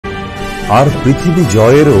আর পৃথিবী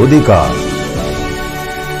জয়ের অধিকার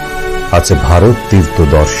আছে ভারত তীর্থ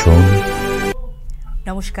দর্শন।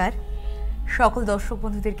 নমস্কার, সকল দর্শক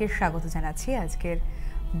বন্ধুদেরকে স্বাগত জানাচ্ছি আজকের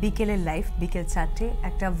বিকেলের লাইভ। বিকেল 4টে,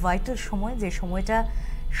 একটা ভাইটাল সময়, যে সময়টা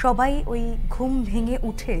সবাই ওই ঘুম ভেঙে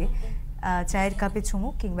উঠে চায়ের কাপে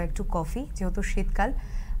চুমুক কিংবা একটু কফি, যেহেতু শীতকাল,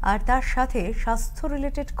 আর তার সাথে স্বাস্থ্য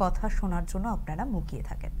রিলেটেড কথা শোনার জন্য আপনারা মুখিয়ে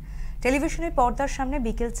থাকেন। টেলিভিশনের পর্দার সামনে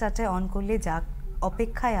বিকেল 4টায় অন করলে যা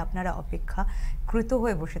অপেক্ষায় আপনারা অপেক্ষাকৃত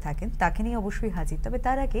হয়ে বসে থাকেন তাকে নিয়ে অবশ্যই হাজির। তবে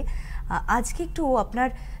তার আগে আজকে একটু আপনার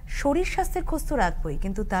শরীর স্বাস্থ্যের খোঁজ তো রাখবই,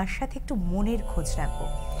 কিন্তু তার সাথে একটু মনের খোঁজ রাখবো।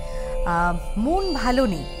 মন ভালো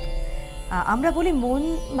নেই, আমরা বলি মন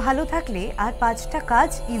ভালো থাকলে আর 5টা কাজ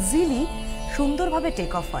ইজিলি সুন্দরভাবে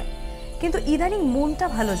টেক অফ হয়, কিন্তু ইদানিং মনটা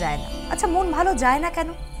ভালো যায় না। আচ্ছা, মন ভালো যায় না কেন,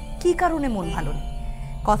 কি কারণে মন ভালো নেই?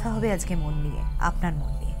 কথা হবে আজকে মন নিয়ে, আপনার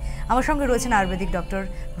মন নিয়ে। আমার সঙ্গে রয়েছেন Ayurvedic doctor,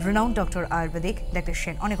 renowned doctor Ayurvedic doctor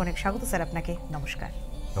Sen. অনেক অনেক স্বাগত স্যার আপনাকে। নমস্কার।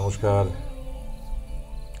 নমস্কার।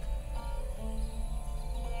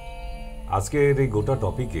 আজকের এই গোটা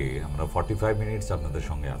টপিকে আমরা 45 মিনিটস আপনাদের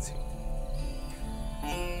সঙ্গে আছি।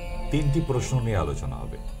 3টি প্রশ্ন নিয়ে আলোচনা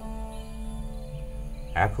হবে।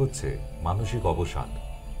 এক হচ্ছে মানসিক অবসাদ,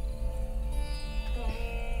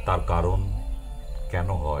 তার কারণ কেন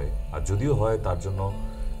হয়, আর যদিও হয় তার জন্য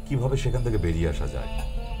কিভাবে সেখান থেকে বেরিয়ে আসা যায়।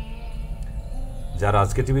 যারা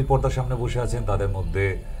আজকে টিভির পর্দার সামনে বসে আছেন তাদের মধ্যে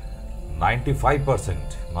 95%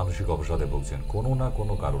 মানসিক অবসাদে ভুগছেন, কোনো না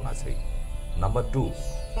কোনো কারণ আছেই। নাম্বার 2,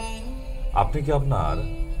 আপনি কি আপনার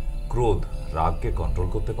ক্রোধ, রাগকে কন্ট্রোল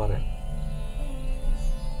করতে পারেন?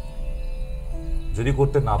 যদি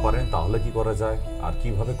করতে না পারেন তাহলে কি করা যায়, আর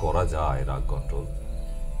কিভাবে করা যায় রাগ কন্ট্রোল,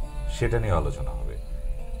 সেটা নিয়ে আলোচনা হবে।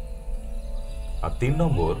 আর 3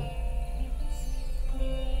 নম্বর,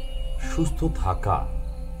 সুস্থ থাকা,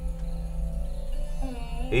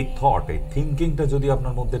 এই থট, এই থিঙ্কিংটা যদি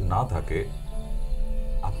আপনার মধ্যে না থাকে,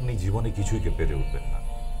 আপনি জীবনে কিছুই পেরে উঠবেন না।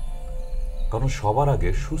 কারণ সবার আগে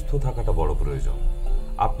সুস্থ থাকাটা বড় প্রয়োজন।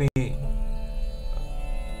 আপনি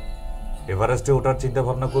এভারেস্টে ওঠার চিন্তা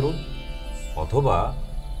ভাবনা করুন, অথবা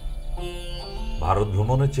ভারত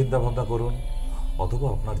ভ্রমণের চিন্তা ভাবনা করুন, অথবা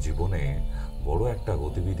আপনার জীবনে বড় একটা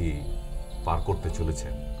গতিবিধি পার করতে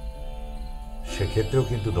চলেছেন, সেক্ষেত্রেও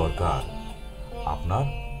কিন্তু দরকার আপনার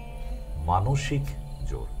মানসিক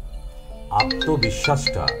জোর,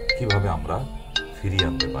 আত্মবিশ্বাসটা কিভাবে আমরা ফিরিয়ে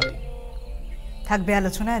আনতে পারি। থাকবে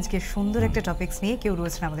আলোচনা আজকে সুন্দর একটা টপিকস নিয়ে। কেউ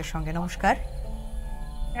রয়েছেন আমাদের সঙ্গে। নমস্কার।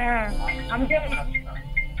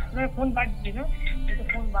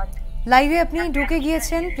 লাইভে আপনি ঢুকে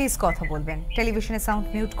গিয়েছেন, প্লিজ কথা বলবেন। টেলিভিশনের সাউন্ড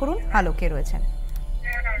মিউট করুন। হ্যালো, কে রয়েছেন?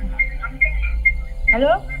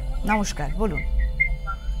 হ্যালো, নমস্কার, বলুন।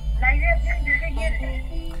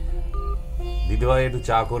 দিদিভাই একটু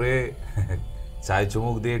চা করে চায়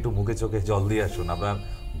চুমুক দিয়ে একটু মুখে চোখে জল দিয়ে আসুন, আপনার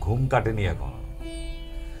ঘুম কাটেনি এখন।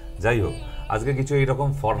 যাই হোক, আজকে কিছু এইরকম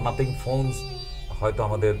ফর নাথিং ফোনস হয়তো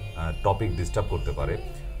আমাদের টপিক ডিস্টার্ব করতে পারে,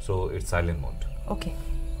 so it's silent mode. Okay,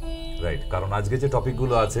 right. কারণ আজকে যে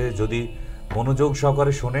টপিকগুলো আছে, যদি মনোযোগ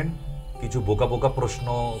সহকারে শোনেন, কিছু বোকা বোকা প্রশ্ন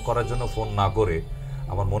করার জন্য ফোন না করে,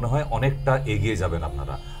 আমার মনে হয় অনেকটা এগিয়ে যাবেন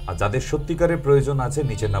আপনারা। আর যাদের সত্যিকারের প্রয়োজন আছে,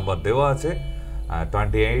 নিচের নাম্বার দেওয়া আছে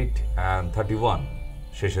 28 and 31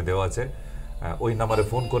 শেষে দেওয়া আছে, ওই নাম্বারে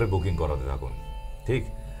ফোন করে বুকিং করাতে থাকুন। ঠিক।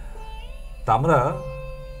 তা আমরা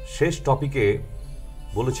শেষ টপিকে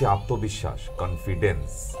বলেছি আত্মবিশ্বাস, কনফিডেন্স।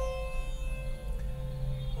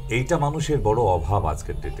 এইটা মানুষের বড় অভাব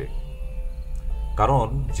আজকের ডেটে। কারণ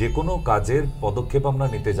যে কোনো কাজের পদক্ষেপ আমরা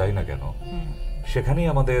নিতে যাই না কেন,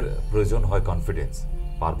 সেখানেই আমাদের প্রয়োজন হয় কনফিডেন্স।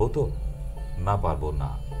 পারবো তো, না পারবো না,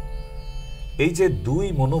 এই যে 2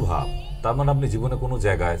 মনোভাব, তার মানে আপনি জীবনে কোনো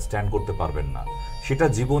জায়গায় স্ট্যান্ড করতে পারবেন না, সেটা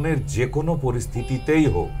জীবনের যে কোনো পরিস্থিতিতেই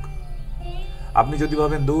হোক। আপনি যদি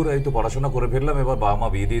ভাবেন দূর, এই তো পড়াশোনা করে ফেললাম, এবার বাবা মা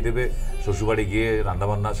বিয়ে দিয়ে দেবে, শ্বশুরবাড়ি গিয়ে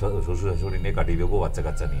রান্নাবান্না শ্বশুর শাশুড়ি নিয়ে কাটিয়ে দেবো, বাচ্চা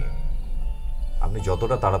কাচ্চা নিয়ে, আপনি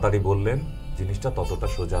যতটা তাড়াতাড়ি বললেন জিনিসটা ততটা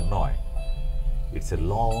সোজা নয়। ইটস এ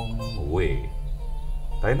লং ওয়ে,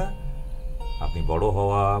 তাই না? আপনি বড়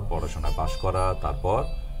হওয়া, পড়াশোনা পাশ করা, তারপর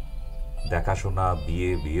দেখাশোনা,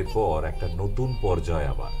 বিয়ের পর একটা নতুন পর্যায়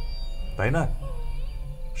আবার, তাই না?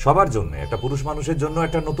 সবার জন্য, একটা পুরুষ মানুষের জন্য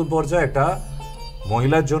একটা নতুন পর্যায়, একটা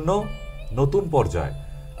মহিলার জন্য নতুন পর্যায়।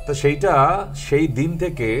 তো সেইটা সেই দিন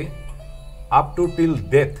থেকে আপ টু টিল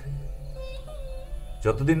ডেথ,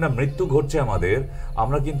 যতদিন না মৃত্যু ঘটছে আমাদের,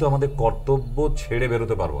 আমরা কিন্তু আমাদের কর্তব্য ছেড়ে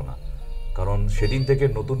বেরোতে পারবো না। কারণ সেদিন থেকে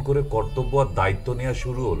নতুন করে কর্তব্য আর দায়িত্ব নেওয়া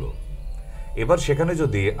শুরু হলো। এবার সেখানে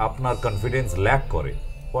যদি আপনার কনফিডেন্স ল্যাক করে,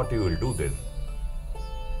 what you will do then?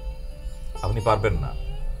 আপনি পারবেন না।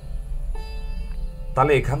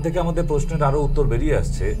 তাহলে এখান থেকে আমাদের প্রশ্নের আরো উত্তর বেরিয়ে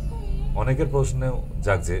আসছে। অনেকের প্রশ্নেও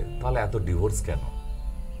জাগছে, তাহলে এত ডিভোর্স কেন?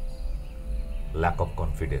 Lack of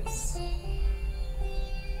confidence.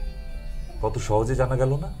 কত সহজে জানা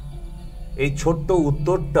গেল না? এই ছোট্ট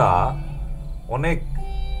উত্তরটা অনেক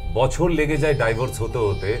বছর লেগে যায় ডাইভোর্স হতে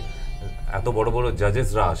হতে। এত বড় বড়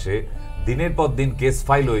জাজেসরা আসে, দিনের পর দিন কেস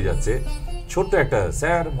ফাইল হয়ে যাচ্ছে। ছোট্ট একটা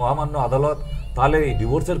স্যার, মহামান্য আদালত, তাহলে এই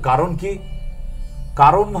ডিভোর্সের কারণ কি?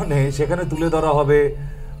 কারণ মানে সেখানে তুলে ধরা হবে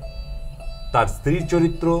তার স্ত্রীর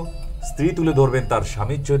চরিত্র, স্ত্রী তুলে ধরবেন তার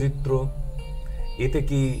স্বামীর চরিত্র। এতে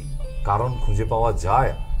কি কারণ খুঁজে পাওয়া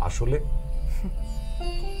যায় আসলে?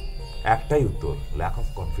 একটাই উত্তর, ল্যাক অফ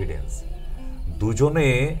কনফিডেন্স। দুজনে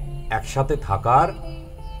একসাথে থাকার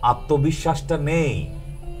আত্মবিশ্বাসটা নেই,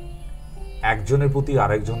 একজনের প্রতি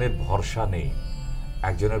আরেকজনের ভরসা নেই,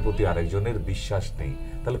 একজনের প্রতি আরেকজনের বিশ্বাস নেই।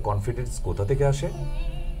 তাহলে কনফিডেন্স কোথা থেকে আসে?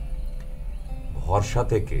 ভরসা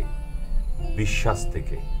থেকে, বিশ্বাস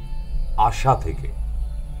থেকে, আশা থেকে।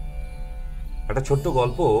 একটা ছোট্ট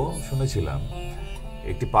গল্প শুনেছিলাম।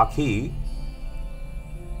 একটি পাখি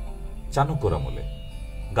চাণক্যর আমলে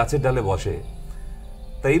গাছের ডালে বসে।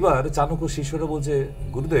 তা এইবার চাণক্য শিষ্যরা বলছে,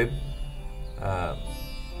 গুরুদেব,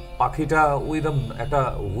 পাখিটা ওইরকম একটা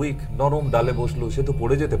উইক নরম ডালে বসলো, সে তো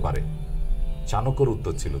পড়ে যেতে পারে। চাণক্যর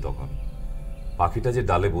উত্তর ছিল তখন, পাখিটা যে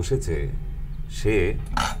ডালে বসেছে সে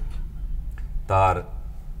তার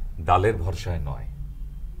ডালের ভরসায় নয়,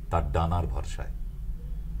 তার ডানার ভরসায়।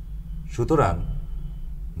 সুতরাং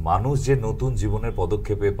মানুষ যে নতুন জীবনের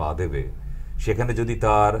পদক্ষেপে পা দেবে, সেখানে যদি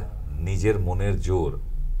তার নিজের মনের জোর,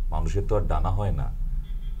 মানুষের তো আর ডানা হয় না,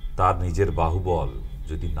 তার নিজের বাহুবল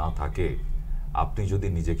যদি না থাকে, আপনি যদি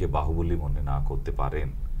নিজেকে বাহুবলী মনে না করতে পারেন,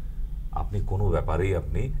 আপনি কোনো ব্যাপারেই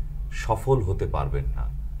আপনি সফল হতে পারবেন না।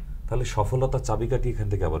 তাহলে সফলতার চাবিকাঠি এখান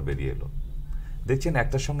থেকে আবার বেরিয়ে এলো। দেখছেন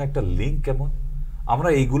একটার সঙ্গে একটা লিঙ্ক কেমন? আমরা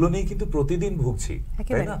এইগুলো নিয়ে কিন্তু প্রতিদিন ভুগছি,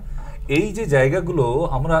 তাই না? এই যে জায়গাগুলো,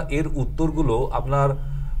 আমরা এর উত্তরগুলো আপনার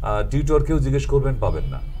টিউটরকেও জিজ্ঞেস করবেন, পাবেন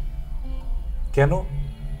না। কেন?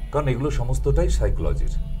 কারণ এগুলো সমস্তটাই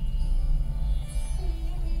সাইকোলজির।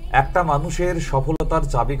 একটা মানুষের সফলতার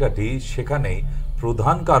চাবিকাঠি, সেখানেই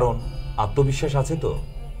প্রধান কারণ আত্মবিশ্বাস আছে তো,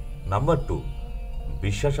 নাম্বার 2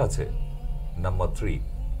 বিশ্বাস আছে, নাম্বার 3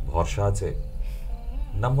 ভরসা আছে,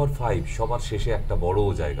 নাম্বার 5 সবার শেষে একটা বড়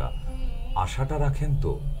জায়গা, আশাটা রাখেন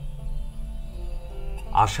তো।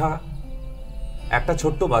 আশা। একটা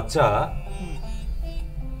ছোট্ট বাচ্চা,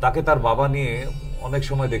 তাকে তার বাবা নিয়ে অনেক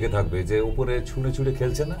সময় দেখে থাকবে যে উপরে ছুঁড়ে ছুঁড়ে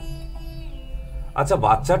খেলছে না। আচ্ছা,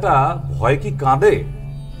 বাচ্চাটা ভয় কি কাঁদে?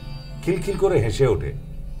 খিলখিল করে হেসে ওঠে।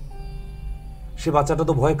 সে বাচ্চাটা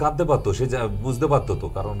তো ভয় কাঁদতে পারতো, সে বুঝতে পারতো তো,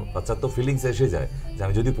 কারণ বাচ্চার তো ফিলিংস এসে যায় যে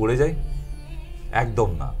আমি যদি পড়ে যাই। একদম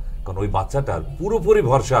না, কারণ ওই বাচ্চাটার পুরোপুরি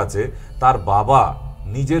ভরসা আছে তার বাবা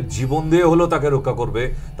নিজের জীবন দিয়ে হলেও তাকে রক্ষা করবে,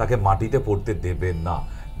 তাকে মাটিতে পড়তে দেবে না।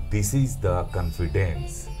 This is the confidence.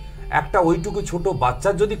 একটা ওইটুকু ছোট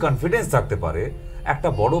বাচ্চার যদি কনফিডেন্স থাকতে পারে, একটা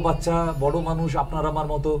বড় বাচ্চা, বড় মানুষ আপনার আমার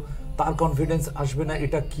মতো, তার কনফিডেন্স আসবে না,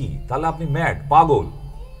 এটা কি? তাহলে আপনি ম্যাড, পাগল।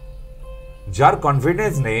 যার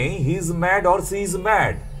কনফিডেন্স নেই, he is mad or C is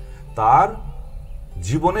mad. তার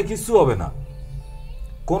জীবনে কিছু হবে না।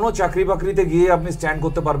 কোনো চাকরি বাকরিতে গিয়ে আপনি স্ট্যান্ড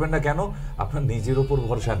করতে পারবেন না। কেন? আপনার নিজের উপর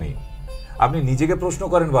ভরসা নেই। আপনি নিজেকে প্রশ্ন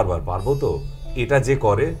করেন বারবার, পারবো তো? এটা যে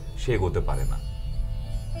করে সে এগোতে পারে না।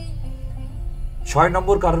 6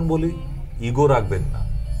 নম্বর কারণ বলি, ইগো রাখবেন না।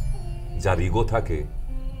 যার ইগো থাকে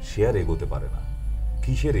সে আর এগোতে পারে না।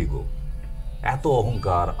 কিসের ইগো? এত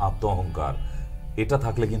অহংকার, আত্ম অহংকার, এটা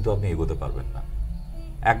থাকলে কিন্তু আপনি এগোতে পারবেন না।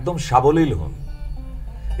 একদম সাবলীল হন।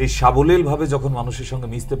 এই সাবলীল ভাবে যখন মানুষের সঙ্গে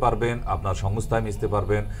মিশতে পারবেন, আপনার সংস্থায় মিশতে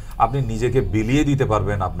পারবেন, আপনি নিজেকে বিলিয়ে দিতে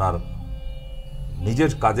পারবেন আপনার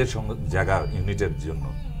নিজের কাজের সঙ্গে জায়গা ইউনিটের জন্য,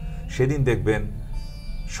 সেদিন দেখবেন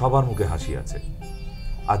সবার মুখে হাসি আছে।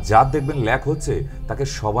 আর যার দেখবেন ল্যাক হচ্ছে, তাকে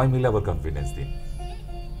সবাই মিলে আবার কনফিডেন্স দিন,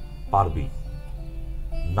 পারবি।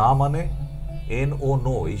 না মানে NO,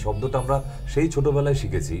 নো, এই শব্দটা আমরা সেই ছোটবেলায়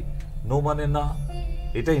শিখেছি। নো মানে না,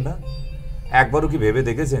 এটাই না? একবারও কি ভেবে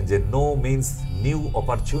দেখেছেন যে নো মিন্স নিউ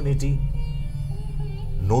অপরচুনিটি?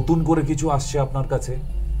 নতুন করে কিছু আসছে আপনার কাছে।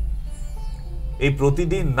 এই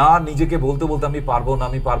প্রতিদিন না নিজেকে বলতে বলতে আমি পারবো না,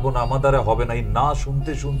 আমি পারবো না, আমার দ্বারা হবে না, এই না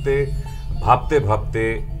শুনতে শুনতে, ভাবতে ভাবতে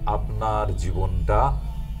আপনার জীবনটা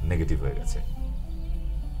নেগেটিভ হয়ে গেছে।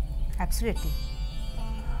 অ্যাবসলিউটলি।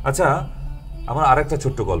 আচ্ছা, আমরা আরেকটা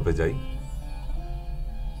ছোট্ট গল্পে যাই।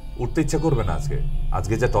 উঠতে ইচ্ছা করবে না আজকে।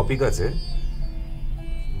 আজকে যা টপিক আছে,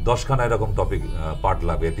 10খানা এরকম টপিক পার্ট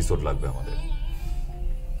লাগবে, এপিসোড লাগবে আমাদের।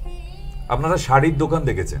 আপনারা শাড়ির দোকান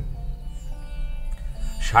দেখেছেন?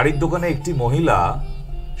 শাড়ির দোকানে একটি মহিলা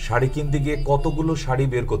শাড়ি কিনতে গিয়ে কতগুলো শাড়ি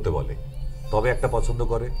বের করতে বলে, তবে একটা পছন্দ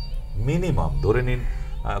করে? মিনিমাম ধরে নিন,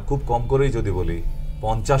 খুব কম করেই যদি বলি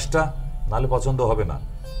 50টা, নাহলে পছন্দ হবে না।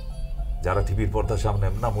 যারা টিভির পর্দার সামনে,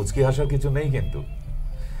 না মুচকি হাসার কিছু নেই কিন্তু,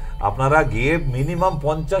 আপনারা গিয়ে মিনিমাম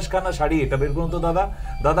 50খানা শাড়ি, এটা বের করুন তো দাদা,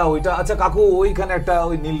 দাদা ওইটা, আচ্ছা কাকু ওইখানে একটা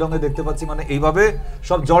ওই নীল রঙে দেখতে পাচ্ছি, মানে এইভাবে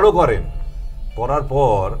সব জড়ো করেন। করার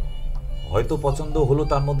পর হয়তো পছন্দ হলো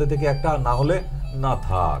তার মধ্যে থেকে একটা, না হলে না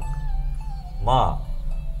থাক মা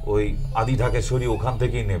ওই আদি ঢাকেশ্বরী ওখান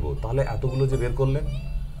থেকেই নেব। তাহলে এতগুলো যে বের করলেন,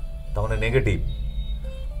 তার মানে নেগেটিভ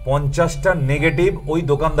 50টা নেগেটিভ ওই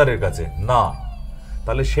দোকানদারের কাছে না।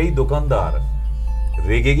 তাহলে সেই দোকানদার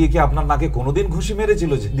রেগে গিয়ে কি আপনার নাকে কোনোদিন ঘুষি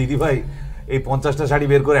মেরেছিল যে দিদি ভাই এই 50টা শাড়ি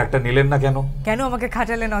বের করে একটা নিলেন না কেন, কেন আমাকে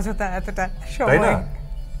খাটালেন অযথা এতটা তাই না? সময়?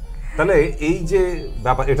 তাহলে এই যে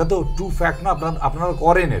ব্যাপার, এটা তো ট্রু ফ্যাক্ট না, আপনারা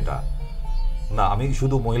করেন এটা না। আমি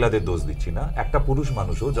শুধু মহিলাদের দোষ দিচ্ছি না, একটা পুরুষ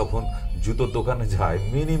মানুষও যখন জুতোর দোকানে যায়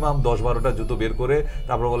মিনিমাম 10-12টা জুতো বের করে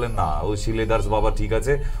তারপর বলেন না ওই শিলেদার্স বাবা ঠিক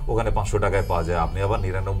আছে ওখানে 500 টাকায় পাওয়া যায়, আপনি আবার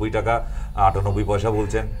 99 টাকা 98 পয়সা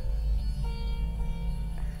বলছেন।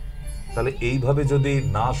 তাহলে এইভাবে যদি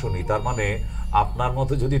না শুনি, তার মানে আপনার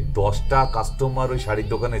মতো যদি 10টা কাস্টমার ওই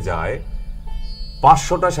শাড়ির দোকানে যায়,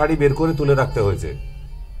 500টা শাড়ি বের করে তুলে রাখতে হয়েছে,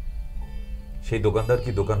 সেই দোকানদার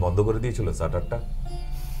কি দোকান বন্ধ করে দিয়েছিল শাটারটা?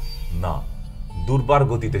 না, দুর্বার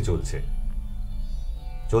গতিতে চলছে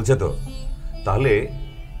তো। তাহলে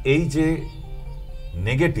এই যে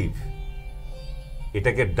নেগেটিভ,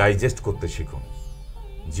 এটাকে ডাইজেস্ট করতে শিখুন।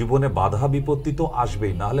 জীবনে বাধা বিপত্তি তো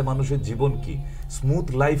আসবেই, না হলে মানুষের জীবন কি স্মুথ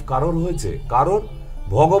লাইফ কারোর হয়েছে? কারোর,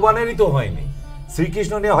 ভগবানেরই তো হয়নি।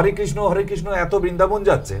 শ্রীকৃষ্ণ নিয়ে হরে কৃষ্ণ এত বৃন্দাবন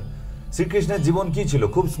যাচ্ছেন, শ্রীকৃষ্ণের জীবন কি ছিল?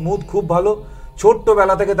 খুব স্মুথ, খুব ভালো।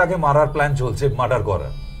 ছোট্টবেলা থেকে তাকে মারার প্ল্যান চলছে, মার্ডার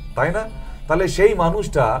করার, তাই না? তাহলে সেই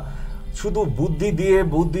মানুষটা শুধু বুদ্ধি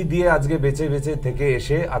দিয়ে আজকে বেঁচে থেকে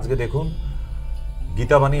এসে আজকে দেখুন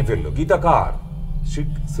গীতা বানিয়ে ফেললো। গীতা কার?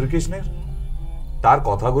 শ্রীকৃষ্ণের। তার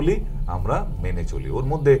কথাগুলি আমরা মেনে চলি। ওর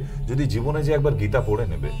মধ্যে যদি জীবনে যে একবার গীতা পড়ে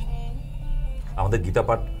নেবে, আমাদের গীতা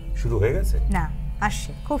পাঠ শুরু হয়ে গেছে না,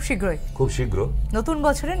 আসছে খুব শীঘ্র নতুন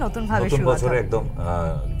বছরে নতুন বছরে একদম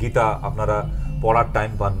গীতা আপনারা পড়ার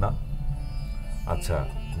টাইম পান না, আচ্ছা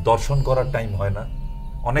দর্শন করার টাইম হয় না,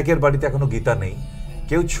 অনেকের বাড়িতে এখনো গীতা নেই,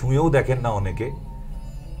 কেউ ছুঁয়েও দেখেন না অনেকে।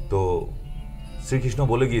 তো শ্রীকৃষ্ণ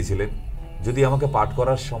বলে গিয়েছিলেন যদি আমাকে পাঠ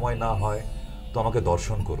করার সময় না হয় তো আমাকে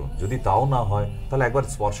দর্শন করুন, যদি তাও না হয় তাহলে একবার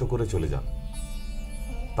স্পর্শ করে চলে যান,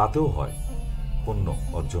 তাতেও হয়, পুণ্য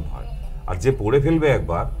অর্জন হয়। আর যে পড়ে ফেলবে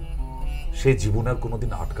একবার, সে জীবন আর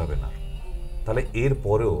কোনোদিন আটকাবে না। তাহলে এর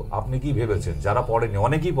পরেও আপনি কি ভেবেছেন, যারা পড়েননি,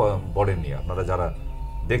 অনেকেই পড়েননি, আপনারা যারা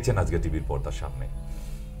দেখছেন আজকে টিভির পর্দার সামনে,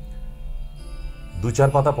 2-4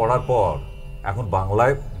 পাতা পড়ার পর এখন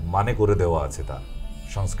বাংলায় মানে করে দেওয়া আছে তার,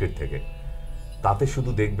 সংস্কৃত থেকে। তাতে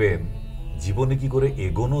শুধু দেখবেন জীবনে কি করে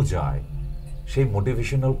এগোনো যায় সেই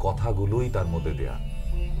মোটিভেশনাল কথাগুলোই তার মধ্যে দেয়া।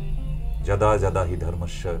 যদা যদা হি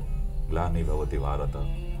ধর্মস্য গ্লানি ভবতি ভারত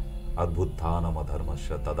অদ্ভুত্থানম অধর্মস্য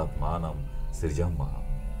তদাত্মানম সৃজাম্যহম।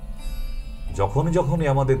 যখনই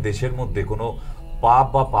আমাদের দেশের মধ্যে কোনো পাপ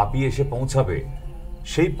বা পাপী এসে পৌঁছাবে,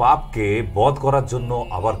 সেই পাপকে বধ করার জন্য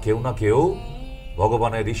আবার কেউ না কেউ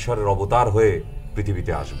ভগবানের ঈশ্বরের অবতার হয়ে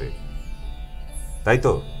পৃথিবীতে আসবে, তাই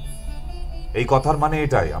তো? এই কথার মানে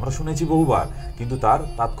এটাই, আমরা শুনেছি বহুবার, কিন্তু তার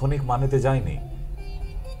তাৎক্ষণিক মানেতে যায়নি।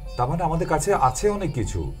 তার মানে আমাদের কাছে আছে অনেক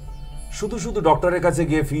কিছু। শুধু ডক্টরের কাছে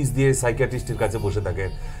গিয়ে ফিস দিয়ে সাইকিয়াট্রিস্টের কাছে বসে থাকে,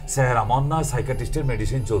 স্যার আমার না সাইকিয়াট্রিস্টের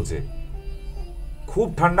মেডিসিন চলছে। খুব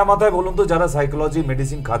ঠান্ডা মাথায় বলুন তো, যারা সাইকোলজি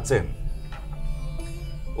মেডিসিন খাচ্ছেন,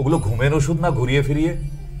 ওগুলো ঘুমের ওষুধ না ঘুরিয়ে ফিরিয়ে?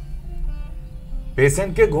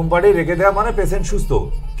 পেশেন্টকে ঘুম পাড়িয়ে রেখে দেওয়া মানে পেশেন্ট সুস্থ?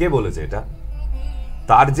 কে বলেছে এটা?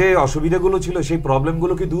 তার যে অসুবিধাগুলো ছিল, সেই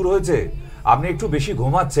প্রবলেমগুলো কি দূর হয়েছে? আপনি একটু বেশি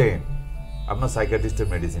ঘুমাচ্ছেন আপনার সাইকিয়াট্রিস্টের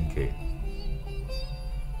মেডিসিন খেয়ে।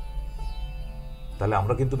 তাহলে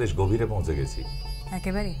আমরা কিন্তু বেশ গভীরে পৌঁছে গেছি,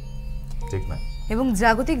 একেবারে ঠিক না? এবং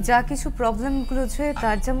জাগতিক যা কিছু প্রবলেমগুলো আছে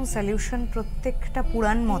তার যেমন সলিউশন প্রত্যেকটা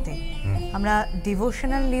পুরাণ মতে, আমরা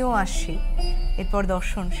ডিভোশনাল নিয়েও আসছি, এরপর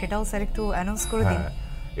দর্শন, সেটাও স্যার একটু অ্যানাউন্স করে দিন।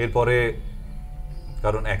 এরপরে,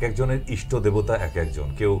 কারণ এক একজনের ইষ্ট দেবতা এক একজন,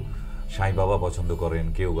 কেউ সাই বাবা পছন্দ করেন,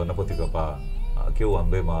 কেউ গণপতি বাবা, কেউ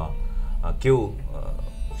আম্বে মা, কেউ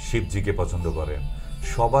শিবজিকে পছন্দ করেন।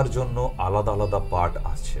 সবার জন্য আলাদা আলাদা পাঠ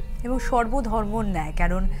আছে এবং সর্বধর্ম ন্যায়,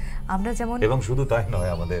 কারণ আমরা যেমন, এবং শুধু তাই নয়,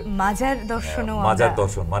 আমাদের মাজার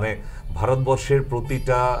দর্শন মানে ভারতবর্ষের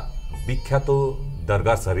প্রতিটা বিখ্যাত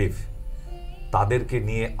দরগা শরীফ, তাদেরকে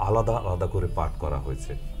নিয়ে আলাদা আলাদা করে পাঠ করা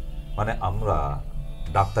হয়েছে। মানে আমরা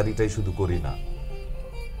ডাক্তারিটাই শুধু করি না,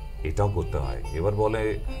 এটাও করতে হয়। এবার বলে,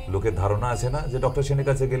 লোকের ধারণা আছে না যে ডক্টর সেনের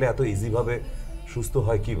কাছে গেলে এত ইজিভাবে সুস্থ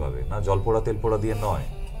হয়। কিভাবে? না জলপোড়া তেলপোড়া দিয়ে নয়,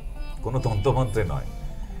 কোনো তন্ত্রমন্ত্রে নয়,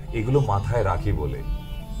 এগুলো মাথায় রাখি বলে।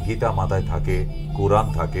 গীতা মাথায় থাকে, কোরআন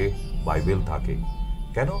থাকে, বাইবেল থাকে।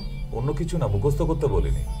 কেন? অন্য কিছু না, মুখস্থ করতে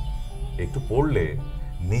বলিনি, একটু পড়লে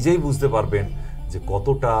নিজেই বুঝতে পারবেন যে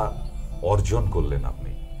কতটা অর্জন করলেন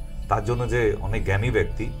আপনি। তার জন্য যে অনেক জ্ঞানী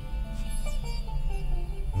ব্যক্তি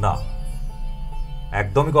না,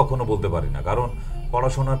 একদমই কখনো বলতে পারি না, কারণ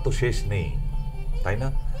পড়াশোনার তো শেষ নেই, তাই না?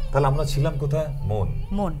 তাহলে আমরা ছিলাম কোথায়?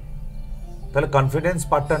 মন। তাহলে কনফিডেন্স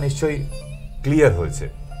পার্টটা নিশ্চয়ই ক্লিয়ার হয়েছে।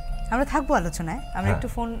 আমরা থাকবো আলোচনায়। আমরা একটু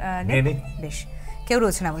ফোন নিই। বেশ, কেউ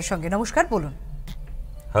রয়েছেন আমাদের সঙ্গে। নমস্কার, বলুন।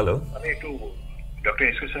 হ্যালো, আমি একটু ডক্টর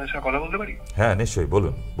এস কে স্যারের সাথে কথা বলতে পারি? হ্যাঁ নিশ্চয়ই,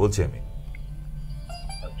 বলুন, বলছি আমি।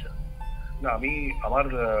 আচ্ছা, না আমি আমার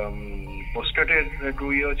পোস্টেটের একটু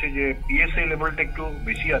হচ্ছে যে পিএসএ লেভেলটা একটু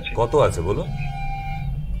বেশি আছে। কত আছে বলুন?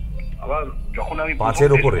 আবার যখন আমি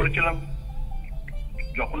 5-এর উপরে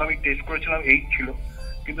যখন আমি টেস্ট করেছিলাম 8 ছিল,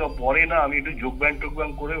 কিন্তু পরে না আমি একটু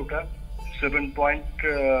যোগব্যায়াম করে ওটা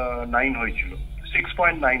 7.9 হয়েছিল,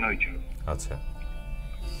 6.9 হয়েছিল। আচ্ছা,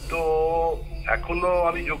 তো এখনো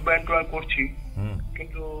আমি যোগব্যায়াম করছি,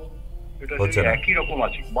 কিন্তু এটা একই রকম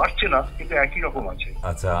আছে, বাড়ছে না কিন্তু একই রকম আছে।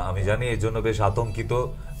 আচ্ছা, আমি জানি এর জন্য বেশ আতঙ্কিত,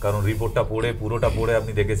 কারণ রিপোর্টটা পুরোটা পড়ে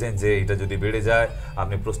আপনি দেখেছেন যে এটা যদি বেড়ে যায়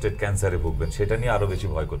আপনি প্রোস্টেট ক্যান্সারে ভুগবেন, সেটা নিয়ে আরো বেশি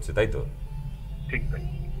ভয় করছে, তাই তো? ঠিক তাই।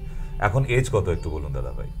 এখন এজ কত একটু বলুন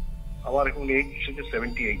দাদা ভাই? আমার এখন এজ হচ্ছে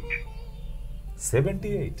 78।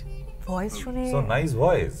 78? ভয়েস শুনে সো নাইস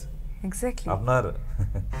ভয়েস। এক্স্যাক্টলি, আপনার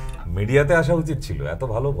মিডিয়াতে আসা উচিত ছিল, এত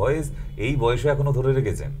ভালো ভয়েস এই বয়সে এখনো ধরে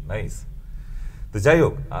রেখেছেন, নাইস। তো যাই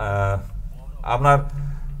হোক, আপনার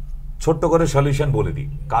ছোট্ট করে সলিউশন বলে দিই,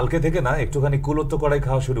 কালকে থেকে না একটুখানি কুলত্থ কড়াই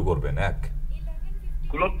খাওয়া শুরু করবেন।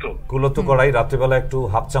 কুলত্থ কড়াই রাত্রেবেলা একটু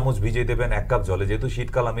হাফ চামচ ভিজিয়ে দেবেন 1 কাপ জলে, যেহেতু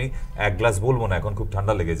শীতকাল আমি 1 গ্লাস বলবো না, এখন খুব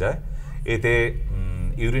ঠান্ডা লেগে যায়, এতে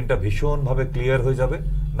ইউরিনটা ভীষণভাবে ক্লিয়ার হয়ে যাবে।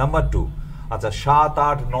 নাম্বার 2, আচ্ছা 7,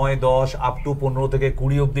 8, 9, 10 আপ টু 15 থেকে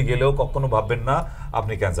 20 অব্দি গেলেও কখনো ভাববেন না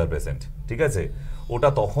আপনি ক্যান্সার পেশেন্ট, ঠিক আছে? ওটা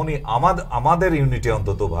তখনই আমাদের ইউনিটে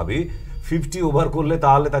অন্তত ভাবি 50 ওভার করলে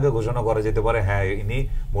তাহলে তাকে ঘোষণা করা যেতে পারে হ্যাঁ ইনি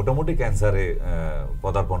মোটামুটি ক্যান্সারে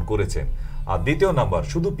পদার্পণ করেছেন। আর দ্বিতীয় নাম্বার,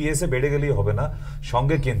 শুধু পিএসএ বেড়ে গেলেই হবে না,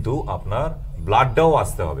 সঙ্গে কিন্তু আপনার ব্লাডটাও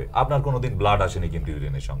আসতে হবে। আপনার কোনোদিন ব্লাড আসেনি কিন্তু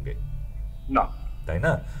ইউরিনের সঙ্গে? না। তাই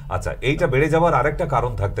না? আচ্ছা, এইটা বেড়ে যাওয়ার আরেকটা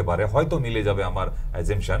কারণ থাকতে পারে, হয়তো মিলে যাবে আমার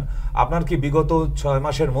অ্যাজাম্পশন। আপনার কি বিগত 6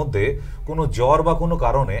 মাসের মধ্যে কোনো জ্বর বা কোনো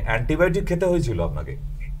কারণে অ্যান্টিবায়োটিক খেতে হয়েছিল আপনাকে?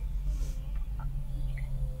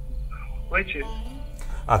 হয়েছে।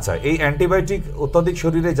 আচ্ছা, এই অ্যান্টিবায়োটিক অত্যাধিক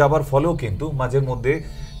শরীরে যাবার ফলেও কিন্তু মাঝে মধ্যে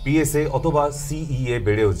পিএসএ অথবা সিইএ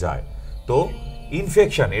বেড়েও যায়। তো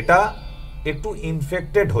ইনফেকশন, এটা একটু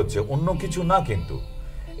ইনফেক্টেড হচ্ছে, অন্য কিছু না। কিন্তু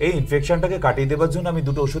এই ইনফেকশনটাকে কাটিয়ে দেওয়ার জন্য আমি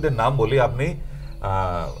 2টো ওষুধের নাম বলি, আপনি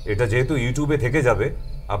এটা যেহেতু ইউটিউবে থেকে যাবে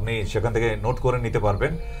আপনি সেখান থেকে নোট করে নিতে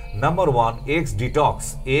পারবেন। নাম্বার 1 এক্স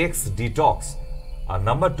ডিটক্স, আর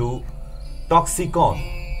নাম্বার 2 টক্সিকন।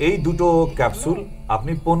 এই 2টো ক্যাপসুল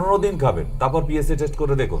আপনি 15 দিন খাবেন, তারপর পিএসএ টেস্ট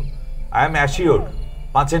করে দেখুন। আই এম অ্যাসিওর্ড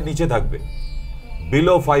 5-এর নিচে থাকবে,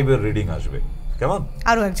 বিলো 5-এর রিডিং আসবে। কেমন?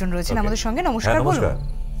 আরো একজন রয়েছেন আমাদের সঙ্গে। নমস্কার, বলুন।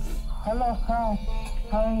 হ্যালো, হ্যাঁ,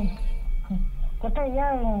 কোথায়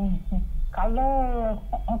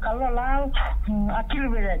কালো লাল আঁচিল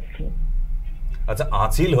বেড়াচ্ছে। আচ্ছা,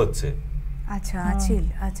 আঁচিল হচ্ছে? আচ্ছা, আঁচিল,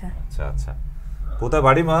 আচ্ছা আচ্ছা আচ্ছা। কোথায়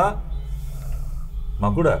বাড়ি মা?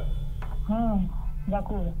 বাঁকুড়া?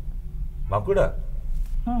 বাঁকুড়া।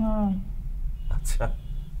 আচ্ছা,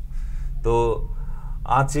 তো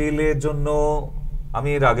আঁচিলের জন্য আমি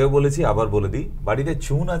এর আগেও বলেছি, আবার বলে দিই, বাড়িতে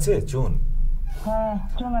চুন আছে? চুন?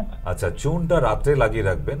 আচ্ছা, চুনটা রাত্রে লাগিয়ে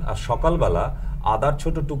রাখবেন, আর সকালবেলা আদার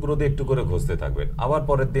ছোট টুকরো দিয়ে একটু করে ঘষতে থাকবেন। আবার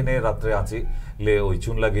পরের দিনে রাত্রে আঁচিলে ওই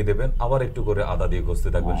চুন লাগিয়ে দেবেন, আবার একটু করে আদা দিয়ে ঘষতে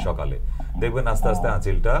থাকবেন সকালে, দেখবেন আস্তে আস্তে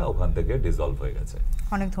আঁচিলটা ওখান থেকে ডিসলভ হয়ে গেছে।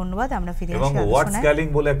 অনেক ধন্যবাদ, আমরা ফিরে আসি। এবং ওয়াট স্ক্যালিং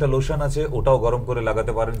বলে একটা লোশন আছে, ওটাও গরম করে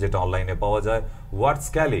লাগাতে পারেন, যেটা অনলাইনে পাওয়া যায়। ওয়াট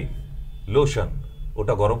স্ক্যালিং লোশন,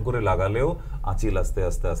 ওটা গরম করে লাগালেও আঁচিল আস্তে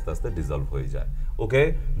আস্তে আস্তে আস্তে ডিসলভ হয়ে যায়। ওকে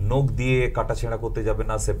নখ দিয়ে কাটাছেঁড়া করতে যাবেন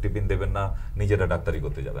না, সেফটি পিন দেবেন না, নিজেরা ডাক্তারি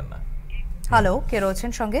করতে যাবেন না। হ্যালো, কে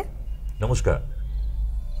রয়েছেন সঙ্গে? নমস্কার।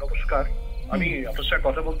 নমস্কার, আমি আপনার সাথে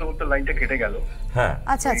কথা বলতে বলতে লাইনটা কেটে গেল। হ্যাঁ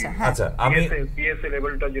আচ্ছা আচ্ছা, হ্যাঁ আচ্ছা, আমি পিএসএ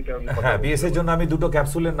লেভেলটা যেটা হ্যাঁ পিএসএ এর জন্য আমি 2টো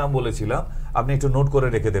ক্যাপসুলের নাম বলেছিলাম, আপনি একটু নোট করে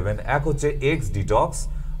রেখে দেবেন। এক হচ্ছে এক্স ডিটক্স,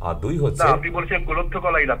 আর 2 হচ্ছে আপনি বলছেন কুলত্থ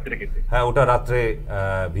কলাই রাত্রে খেতে। হ্যাঁ, ওটা রাত্রে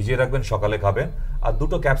ভিজিয়ে রাখবেন, সকালে খাবেন। আর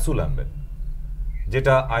 2টো ক্যাপসুল আনবেন,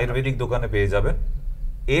 যেটা আয়ুর্বেদিক দোকানে পেয়ে যাবেন।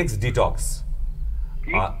 X detox,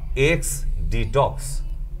 x detox,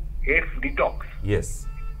 yes.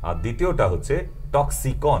 আর দ্বিতীয়টা হচ্ছে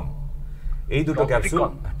টক্সিকন। এই 2টো ক্যাপসুল,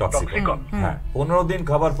 টক্সিকন, হ্যাঁ, 15 দিন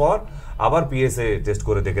খাবার পর আবার পিএসএ টেস্ট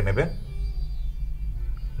করে দেখে নেবেন,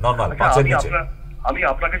 নরমাল 5-এর নিচে। আমি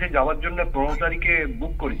আপনার কাছে যাওয়ার জন্য 15 তারিখে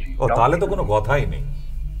বুক করেছি। ও, তাহলে তো কোনো কথাই নেই,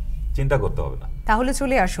 চিন্তা করতে হবে না, তাহলে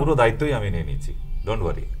চলে আসুন, পুরো দায়িত্বই আমি নিয়ে নিচ্ছি, ডোন্ট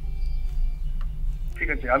ওয়ারি। ঠিক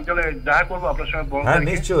আছে, আমি তাহলে দেখা করবো আপনার সঙ্গে। হ্যাঁ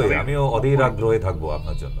নিশ্চয়ই, আমিও অধীর আগ্রহে থাকবো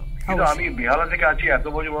আপনার জন্য। কিন্তু আমি বেহালা থেকে আছি এত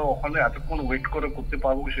বছর, ওখানে এতক্ষণ ওয়েট করে করতে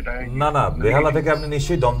পারবো সেটা না, বেহালা থেকে আপনি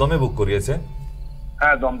নিশ্চয়ই দমদমে বুক করিয়েছেন।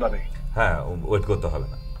 হ্যাঁ, দমদমে। হ্যাঁ, ওয়েট করতে হবে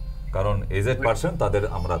না, কারণ এজেড পার্সন তাদের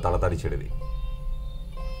আমরা তাড়াতাড়ি ছেড়ে দিই।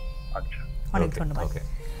 আচ্ছা, অনেক ধন্যবাদ।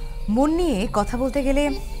 মন নিয়ে কথা বলতে গেলে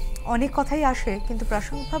অনেক কথাই আসে, কিন্তু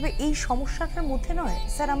প্রাসঙ্গিকভাবে এই সমস্যাটার মধ্যে নয়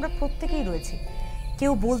স্যার, আমরা প্রত্যেকেই রয়েছি।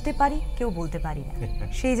 কেউ বলতে পারি, কেউ বলতে পারি না।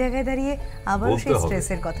 সেই জায়গায় দাঁড়িয়ে আবার সেই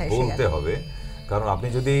স্ট্রেসের কথা এসে বলতে হবে, কারণ আপনি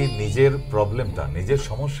যদি নিজের প্রবলেমটা, নিজের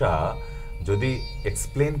সমস্যা যদি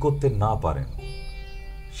এক্সপ্লেন করতে না পারেন,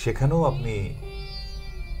 সেখানেও আপনি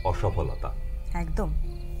অসফলতা। একদম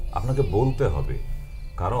আপনাকে বলতে হবে,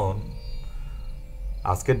 কারণ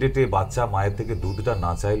আজকের ডেটে বাচ্চা মায়ের থেকে দুধটা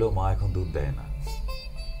না চাইলেও মা এখন দুধ দেয় না।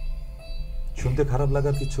 শুনতে খারাপ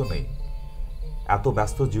লাগার কিছু নেই, এত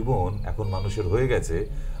ব্যস্ত জীবন এখন মানুষের হয়ে গেছে,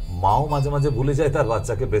 মাও মাঝে মাঝে ভুলে যায় তার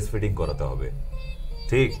বাচ্চাকে ব্রেস্ট ফিডিং করাতে হবে।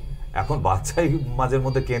 ঠিক, এখন বাচ্চাই মাঝের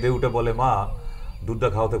মধ্যে কেঁদে উঠে বলে মা দুধটা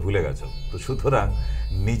খাওয়াতে ভুলে গেছো। তো সুতরাং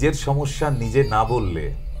নিজের সমস্যা নিজে না বললে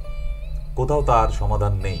কোথাও তার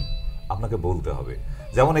সমাধান নেই, আপনাকে বলতে হবে।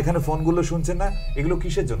 যেমন এখানে ফোনগুলো শুনছেন না, এগুলো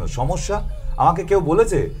কিসের জন্য? সমস্যা। আমাকে কেউ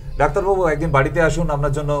বলেছে ডাক্তারবাবু একদিন বাড়িতে আসুন,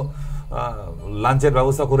 আপনার জন্য লাঞ্চের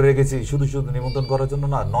ব্যবস্থা করে রেখেছি, শুধু শুধু নিমন্ত্রণ করার জন্য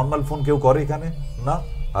না। নর্মাল ফোন কেউ করে এখানে? না,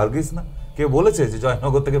 হারগিজ না। কেউ বলেছে যে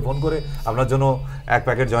জয়নগর থেকে ফোন করে আপনার জন্য এক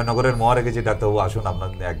প্যাকেট জয়নগরের মোয়া রেখেছি, ডাক্তারবাবু আসুন আপনার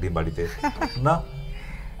একদিন বাড়িতে? না,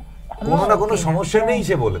 কোনো না কোনো সমস্যা নেই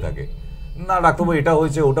সে বলে থাকে। না ডাক্তারবাবু এটা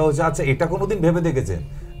হয়েছে, ওটা হয়েছে। আচ্ছা, এটা কোনোদিন ভেবে দেখেছেন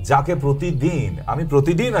যাকে আমি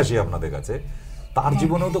প্রতিদিন আসি আপনাদের কাছে, তার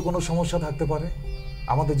জীবনেও তো কোনো সমস্যা থাকতে পারে?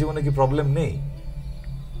 আমাদের জীবনে কি প্রবলেম নেই?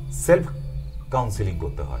 সেলফ কাউন্সিলিং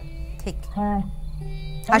করতে হয়। ঠিক। হ্যাঁ,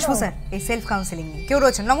 আসবো স্যার এই সেলফ কাউন্সিলিং নিয়ে। কেউ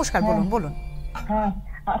রয়েছেন? নমস্কার, বলুন বলুন। হ্যাঁ,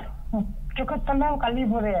 চোখের তলাও কালি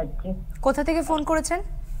ভরে যাচ্ছে। কোথা থেকে ফোন করেছেন?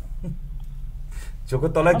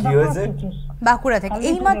 চোখের তলায় কি হয়েছে? বাঁকুড়া থেকে।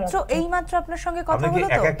 এইমাত্র আপনার সঙ্গে কথা হলো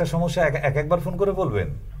তো। একটা সমস্যা একবার ফোন করে বলবেন?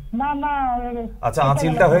 না না। আচ্ছা,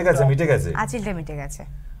 আঁচিলটা হয়ে গেছে, মিটে গেছে? আঁচিলটা মিটে গেছে।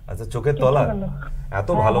 আচ্ছা, চোখের তলা এত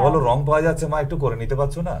ভালো ভালো রং পাওয়া যাচ্ছে, মা একটু করে নিতে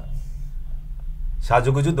পারছো না?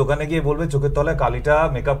 সাজুগুজু দোকানে গিয়ে বলবে চোখের তলায় কালিটা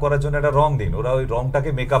মেকআপ করার জন্য একটা রং দিন, ওরা ওই রংটাকে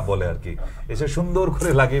মেকআপ বলে আর কি। এসে সুন্দর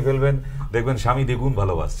করে লাগিয়ে ফেলবেন, দেখবেন স্বামী দ্বিগুণ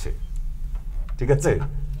ভালোবাসছে। ঠিক আছে,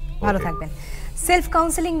 ভালো থাকবেন। সেলফ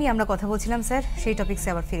কাউন্সিলিং নিয়ে আমরা কথা বলছিলাম স্যার, সেই টপিকসে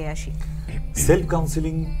আবার ফিরে আসি। Self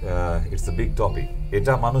counselling it's a big topic.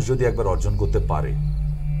 এটা মানুষ যদি একবার অর্জন করতে পারে,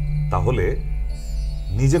 তাহলে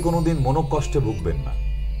নিজে কোনোদিন মনোকষ্টে ভুগবেন না।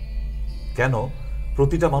 কেন?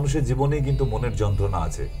 প্রতিটা মানুষের জীবনেই কিন্তু মনের যন্ত্রণা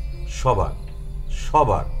আছে, সবার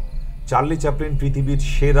সবার। চার্লি চ্যাপলিন পৃথিবীর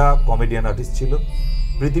সেরা কমেডিয়ান আর্টিস্ট ছিল,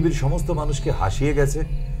 পৃথিবীর সমস্ত মানুষকে হাসিয়ে গেছে,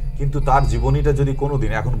 কিন্তু তার জীবনীটা যদি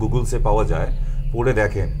কোনোদিন এখন গুগলসে পাওয়া যায়, পড়ে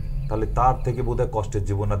দেখেন, তাহলে তার থেকে বোধহয় কষ্টের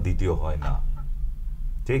জীবন আর দ্বিতীয় হয় না।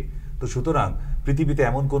 ঠিক তো, সুতরাং পৃথিবীতে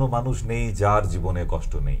এমন কোনো মানুষ নেই যার জীবনে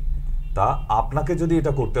কষ্ট নেই। তা আপনাকে যদি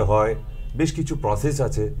এটা করতে হয়, বেশ কিছু প্রসেস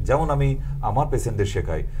আছে। যেমন আমি আমার পেশেন্টদের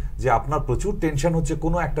শেখাই যে আপনার প্রচুর টেনশন হচ্ছে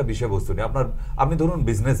কোনো একটা বিষয়বস্তু নিয়ে। আপনি ধরুন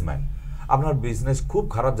বিজনেসম্যান, আপনার বিজনেস খুব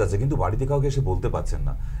খারাপ যাচ্ছে, কিন্তু বাড়িতে কাউকে এসে বলতে পারছেন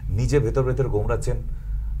না, নিজে ভেতর ভেতর গোমড়াচ্ছেন,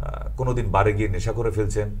 কোনোদিন বারে গিয়ে নেশা করে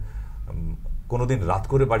ফেলছেন, কোনোদিন রাত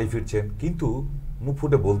করে বাড়ি ফিরছেন, কিন্তু মুখ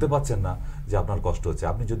ফুটে বলতে পারছেন না যে আপনার কষ্ট হচ্ছে।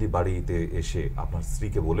 আপনি যদি বাড়িতে এসে আপনার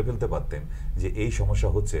স্ত্রীকে বলে ফেলতে পারতেন যে এই সমস্যা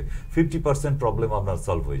হচ্ছে, 50% প্রবলেম আপনার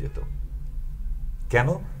সলভ হয়ে যেত। কেন?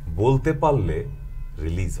 বলতে পারলে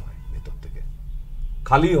রিলিজ হয় ভেতর থেকে,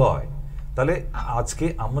 খালি হয়। তাহলে আজকে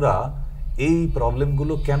আমরা এই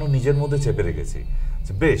প্রবলেমগুলো কেন নিজের মধ্যে চেপে রেখেছি?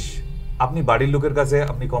 বেশ, আপনি বাড়ির লোকের কাছে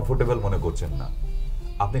আপনি কমফোর্টেবল মনে করছেন না,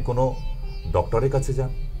 আপনি কোনো ডক্টরের কাছে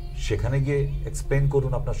যান, সেখানে গিয়ে এক্সপ্লেন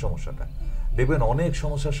করুন আপনার সমস্যাটা, দেখবেন অনেক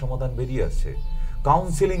সমস্যার সমাধান বেরিয়ে আসছে।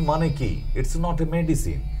 কাউন্সিলিং মানে কি? It's not a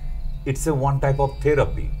medicine, it's a one type of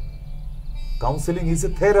therapy. Counselling is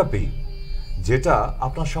a therapy, যেটা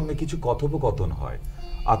আপনার সঙ্গে কিছু কথোপকথন হয়,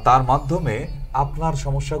 আর তার মাধ্যমে আপনার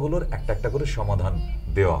সমস্যাগুলোর একটা একটা করে সমাধান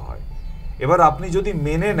দেওয়া হয়। এবার আপনি যদি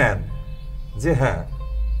মেনে নেন যে হ্যাঁ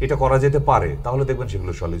এটা করা যেতে পারে, তাহলে দেখবেন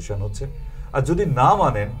সেগুলো সলিউশন হচ্ছে। আর যদি না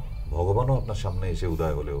মানেন, ভগবানও আপনার সামনে এসে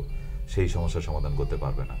উদয় হলেও সেই সমস্যার সমাধান করতে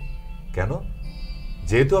পারবে না। কেন?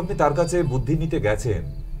 যেহেতু আপনি তার কাছে বুদ্ধি নিতে গেছেন,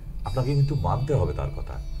 আপনাকে কিন্তু মানতে হবে তার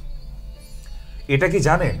কথা। এটা কি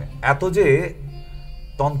জানেন, এত যে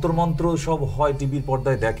তন্ত্রমন্ত্র সব হয় টিভির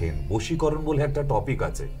পর্দায় দেখেন, বশীকরণ বলে একটা টপিক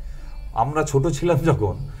আছে। আমরা ছোট ছিলাম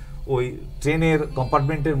যখন, ওই ট্রেনের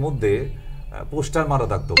কম্পার্টমেন্টের মধ্যে পোস্টার মারা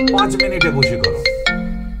থাকতো 5 মিনিটে বশীকরণ,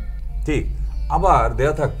 ঠিক, আবার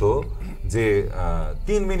দেয়া থাকতো যে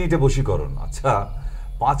 3 মিনিটে বশীকরণ। আচ্ছা,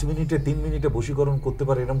 5 মিনিটে 3 মিনিটে বশীকরণ করতে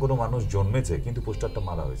পারে এরকম কোনো মানুষ জন্মেছে? কিন্তু পোস্টারটা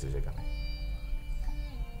মারা হয়েছে সেখানে।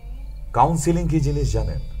 কাউন্সিলিং কি জিনিস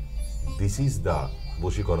জানেন? দিস ইজ দ্য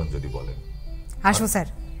বশীকরণ যদি বলেন। আসবো স্যার,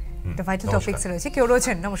 একটা ভাইটাল টপিকস রয়েছে। কেউ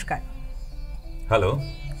রয়েছেন? নমস্কার। Hello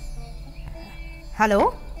hello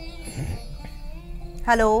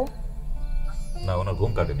hello. না, ওনার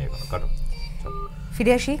ঘুম কাটেনি এখনো, কাটো।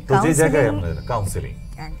 ফিরে আসি তো যে জায়গায় আমাদের কাউন্সেলিং,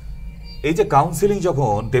 এই যে কাউন্সেলিং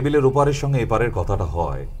যখন টেবিলের ওপারের সঙ্গে এপারের কথাটা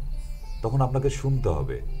হয়, তখন আপনাকে শুনতে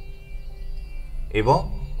হবে এবং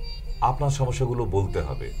আপনার সমস্যাগুলো বলতে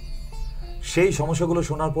হবে। সেই সমস্যাগুলো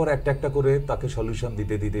শোনার পর একটা একটা করে তাকে সলিউশন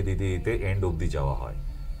দিতে দিতে দিতে দিতে এন্ড অবধি যাওয়া হয়।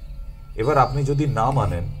 এবার আপনি যদি না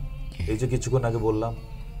মানেন, এই যে কিছুক্ষণ আগে বললাম,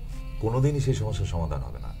 কোনোদিনই সেই সমস্যার সমাধান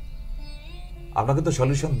হবে না। আপনাকে তো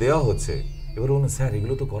সলিউশন দেওয়া হচ্ছে, এবার বলুন স্যার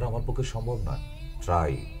এগুলো তো করা আমার পক্ষে সম্ভব না।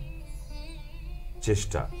 ট্রাই,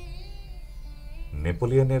 চেষ্টা।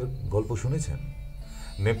 নেপোলিয়নের গল্প শুনেছেন?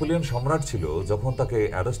 নেপোলিয়ন সম্রাট ছিল, যখন তাকে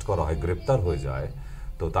অ্যারেস্ট করা হয়, গ্রেপ্তার হয়ে যায়,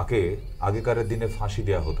 তো তাকে আগেকারের দিনে ফাঁসি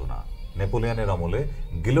দেওয়া হতো না। নেপোলিয়নের আমলে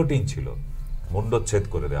গিলোটিন ছিল, মুন্ডচ্ছেদ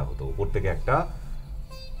করে দেওয়া হতো। উপর থেকে একটা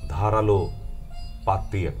ধারালো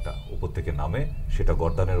পাত্তি একটা উপর থেকে নামে, সেটা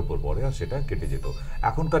গর্দানের উপর পড়ে আর সেটা কেটে যেত।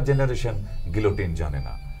 এখনকার জেনারেশন গিলোটিন জানে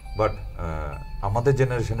না, বাট আমাদের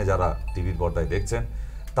জেনারেশনে যারা টিভির পর্দায় দেখছেন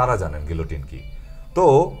তারা জানেন গিলোটিন কি। তো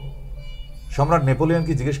সম্রাট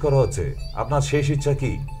নেপোলিয়নকে জিজ্ঞেস করা হচ্ছে, আপনার শেষ ইচ্ছা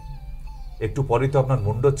কি? একটু পরেই তো আপনার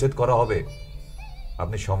মুন্ডচ্ছেদ করা হবে,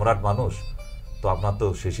 আপনি সম্রাট মানুষ, তো আপনার তো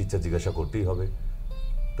শেষ ইচ্ছা জিজ্ঞাসা করতেই হবে।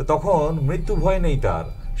 তো তখন মৃত্যু ভয় নেই তার,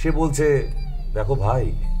 সে বলছে, দেখো ভাই,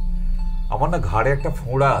 আমার না ঘাড়ে একটা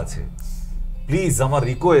ফোঁড়া আছে, প্লিজ আমার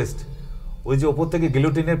রিকোয়েস্ট, ওই যে ওপর থেকে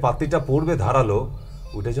গিলোটিনের পাত্তিটা পড়বে ধারালো,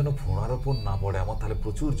 ওইটা যেন ফোঁড়ার ওপর না পড়ে, আমার তাহলে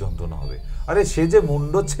প্রচুর যন্ত্রণা হবে। আরে সে যে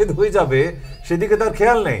মুন্ডচ্ছেদ হয়ে যাবে সেদিকে তার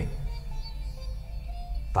খেয়াল নেই।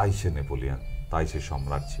 তাই সে নেপোলিয়ন, তাই সে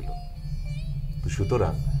সম্রাট ছিল। তো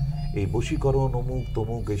সুতরাং এই বশীকরণ অমুক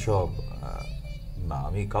তমুক এসব না,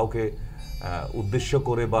 আমি কাউকে উদ্দেশ্য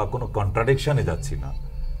করে বা কোনো কন্ট্রাডিকশনে যাচ্ছি না।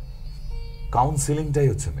 কাউন্সিলিংটাই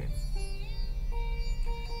হচ্ছে মেন,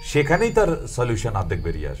 সেখানেই তার সলিউশন অর্ধেক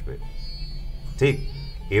বেরিয়ে আসবে। ঠিক,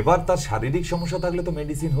 এবার তার শারীরিক সমস্যা থাকলে তো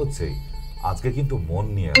মেডিসিন হচ্ছেই, আজকে কিন্তু মন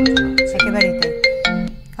নিয়ে একেবারেই তাই।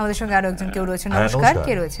 আমাদের সঙ্গে আরো একজন কেউ রয়েছেন। নমস্কার,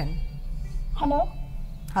 কে রয়েছেন? Hello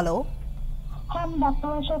hello. হ্যাঁ, আমি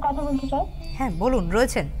ডাক্তারবাবুর সাথে কথা বলতে চাই। হ্যাঁ বলুন,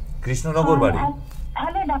 রয়েছেন। কৃষ্ণনগর বাড়ি?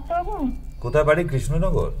 হ্যালো ডাক্তারবাবু। কোথায় বাড়ি?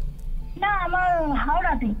 কৃষ্ণনগর? না, আমার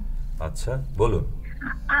হাওড়াতে। আচ্ছা, বলুন।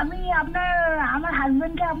 আমি আমার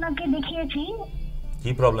হাজবেন্ডকে আপনাকে দেখিয়েছি।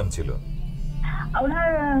 কি প্রবলেম ছিল? ওনার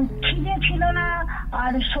খিদে ছিল না,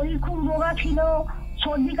 আর শরীর খুব রোগা ছিল,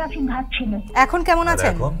 সর্দি কাশি ভাব ছিল। এখন কেমন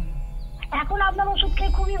আছেন? এখন আপনার ওষুধ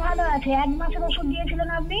খেয়ে খুবই ভালো আছে। 1 মাসের ওষুধ দিয়েছিলেন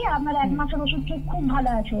আপনি, আপনার 1 মাসের ওষুধ খেয়ে খুব ভালো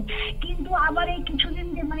আছে। কিন্তু আবার এই কিছুদিন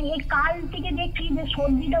মানে এই কাল থেকে দেখছি যে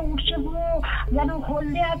সর্দিটা উঠছে, পুরো যেন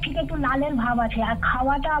হলদে আর ঠিক একটু লালের ভাব আছে, আর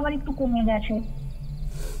খাওয়াটা আবার একটু কমে গেছে।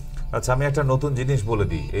 আচ্ছা, আমি একটা নতুন জিনিস বলে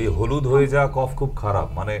দিই, এই হলুদ হয়ে যাওয়া কফ খুব খারাপ,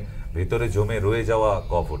 মানে ভেতরে জমে রয়ে যাওয়া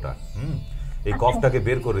কফ ওটা। এই কফটাকে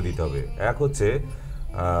বের করে দিতে হবে। এক হচ্ছে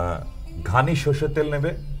ঘানি সর্ষের তেল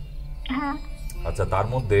নেবে। আচ্ছা, তার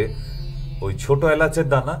মধ্যে ওই ছোট এলাচের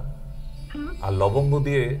দানা আর লবঙ্গ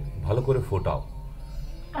দিয়ে ভালো করে ফোটাও।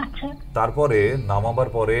 তারপরে নামাবার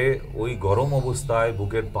পরে ওই গরম অবস্থায়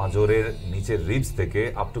বুকের পাঁজরের নিচের রিবস থেকে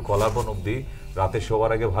আপ টু কলারবোন অব্দি রাতে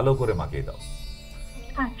শোবার আগে ভালো করে মাখিয়ে দাও।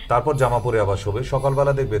 তারপর জামা পরে আবার শোবে।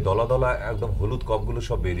 সকালবেলা দেখবে দলা দলা একদম হলুদ কফগুলো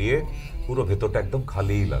সব বেরিয়ে পুরো ভেতরটা একদম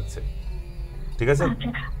খালিই লাগছে। ঠিক আছে?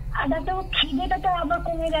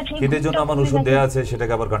 খিদের জন্য আমার ওষুধ দেওয়া আছে,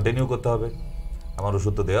 সেটাকে আবার কন্টিনিউ করতে হবে। আমার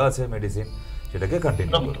ওষুধ তো দেওয়া আছে, মেডিসিন, সেটাকে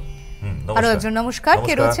কন্টিনিউ করো। আরো একজন নমস্কার,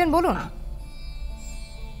 কে রয়েছেন বলুন।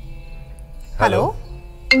 Hello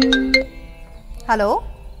hello.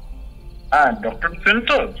 হ্যাঁ, ডক্টর সেন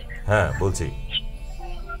তো? হ্যাঁ বলছি,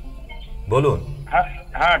 বলুন।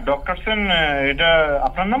 হ্যাঁ ডক্টর সেন, এটা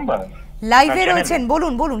আপনার নাম্বার? লাইভে রয়েছেন,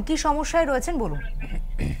 বলুন বলুন, কি সমস্যায় রয়েছেন বলুন।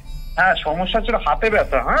 হ্যাঁ, সমস্যা ছিল হাতে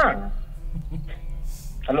ব্যথা। হ্যাঁ,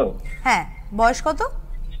 হ্যালো। হ্যাঁ, বয়স কত?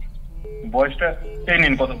 বয়সটা এই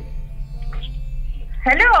নিন কত।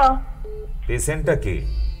 হ্যালো, পেশেন্টটা কে?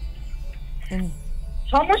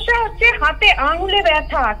 সমস্যা হচ্ছে হাতে আঙুলে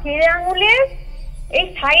ব্যথা, কেড়ে আঙুলে এই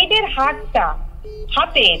সাইডের হাতটা,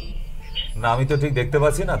 হাতের। না, আমি তো ঠিক দেখতে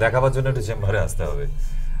পাচ্ছি না, দেখাবার জন্য একটু চেম্বারে আসতে হবে।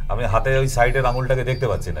 আমি হাতে ওই সাইডের আঙুলটাকে দেখতে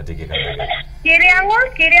পাচ্ছি না ঠিক এখানে। কেড়ে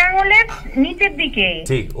আঙুলের নিচের দিকে।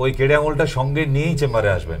 ঠিক, ওই কেড়ে আঙুলটা সঙ্গে নিয়েই চেম্বারে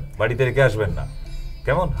আসবেন, বাড়িতে রেখে আসবেন না,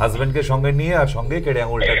 কেমন? হাজবেন্ডকে সঙ্গে নিয়ে আর সঙ্গে কেড়ে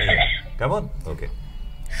আঙুলটা নিয়ে, কেমন? ওকে।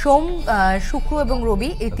 সোম, শুক্র এবং রবি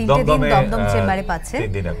এই 3টে দিন দমদম চেম্বারে পাচ্ছেন,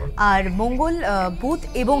 আর মঙ্গল, বুধ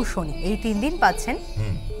এবং শনি এই 3 দিন পাচ্ছেন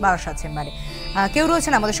বারাসাত চেম্বারে। কেউ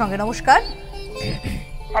রয়েছেন আমাদের সঙ্গে। নমস্কার।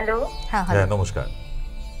 হ্যালো। হ্যাঁ নমস্কার।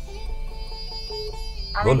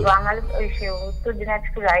 আমি বলুন। বাঙালি উত্তর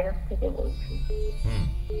দিনাজপুর রায়গঞ্জ থেকে বলছি।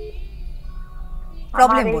 প্রবলেম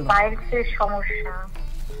আমার এই বলুন। পাইলসের সমস্যা।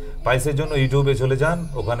 পাইলসের জন্য ইউটিউবে চলে যান,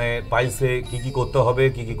 ওখানে পাইলসে কি কি করতে হবে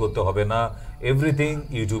কি কি করতে হবে না এভরিথিং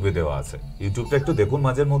ইউটিউবে দেওয়া আছে। ইউটিউবটা একটু দেখুন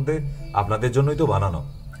মাঝের মধ্যে, আপনাদের জন্যই তো বানানো।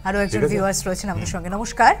 আরো একজন ঠিক আছে? ভিউয়ার্স রয়েছেন আমাদের সঙ্গে।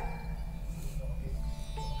 নমস্কার।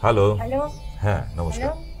 হ্যালো। হ্যালো, হ্যাঁ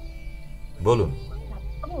নমস্কার, বলুন।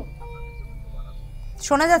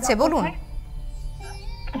 শোনা যাচ্ছে, বলুন।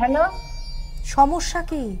 হ্যালো সমস্যা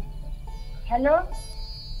কি? হ্যালো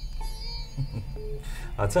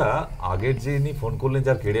আচ্ছা, আগের যে ইনি ফোন করলেন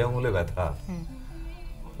যার কেড়ে আঙুলে ব্যথা,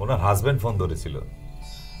 ওনার হাজবেন্ড ফোন ধরেছিল।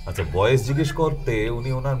 আচ্ছা, বয়স জিজ্ঞেস করতে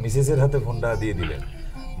উনি ওনার মিসেসের হাতে ফোনটা দিয়ে দিলেন।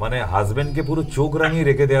 মানে হাজবেন্ডকে পুরো চোখ রাঙিয়ে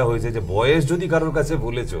রেখে দেওয়া হয়েছে যে বয়স যদি কারোর কাছে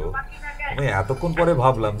বলেছো। আমি এতক্ষণ পরে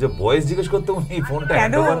ভাবলাম যে বয়স জিজ্ঞেস করতে উনি ফোনটা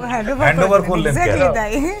হ্যান্ডওভার করলেন কেন?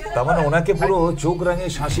 তার মানে ওনাকে পুরো চোখ রাঙিয়ে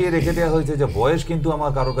শাসিয়ে রেখে দেওয়া হয়েছে যে বয়স কিন্তু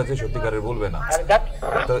আমার কারোর কাছে সত্যিকারের বলবে না।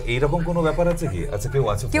 তো এইরকম কোনো ব্যাপার আছে কি? আচ্ছা, কেউ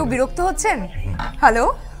আছে? কেউ বিরক্ত হচ্ছেন? হ্যালো।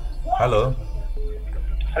 হ্যালো।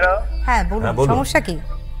 হ্যালো, হ্যাঁ বলুন, হ্যাঁ, বলুন। সমস্যা কি?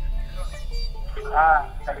 হ্যাঁ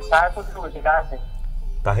তারপর শুরু করছি, আছে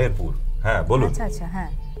তাহেরপুর, হ্যাঁ বলুন। আচ্ছা আচ্ছা,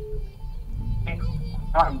 হ্যাঁ।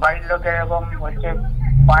 আমার বাড়ির লোকের এবং হচ্ছে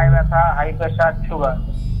পায়ে ব্যথা, হাই প্রেশার, সুগার,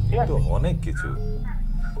 ঠিক তো আছে? অনেক কিছু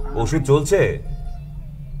ওষুধ চলছে।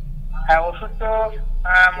 হ্যাঁ, ওষুধ তো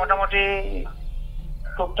মোটামুটি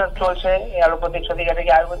টুকটাক চলছে। অ্যালোপ্যাথিক সাথে গেলে কি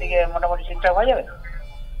আয়ুর্বেদিকে মোটামুটি ঠিকঠাক হয়ে যাবে?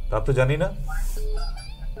 তা তো জানি না।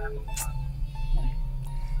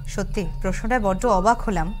 সত্যি প্রশ্নটা বড্ড অবাক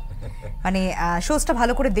হলাম। মানে শোজটা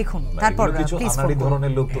ভালো করে দেখুন, না, তারপর এগুলো কিছু প্লিজ আনাড়ি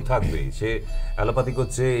ধরনের লোক তো থাকবেই। সে অ্যালোপ্যাথি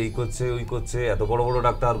করছে, এই করছে, ওই করছে, এত বড় বড়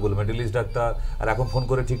ডাক্তার, গোলমেডালিস্ট ডাক্তার, আর এখন ফোন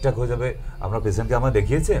করে ঠিকঠাক হয়ে যাবে। আপনার পেশেন্টকে আমার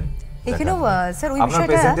দেখিয়েছেন? এখানেও স্যার ওই আপনার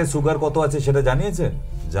বিষয়টা পেশেন্টের সুগার কত আছে সেটা জানিয়েছেন?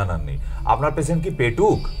 জানাননি। আপনার পেশেন্ট কি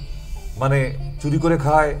পেটুক, মানে চুরি করে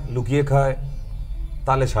খায়, লুকিয়ে খায়?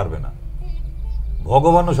 তাহলে সারবে না,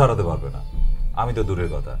 ভগবানও সারাতে পারবে না, আমি তো দূরের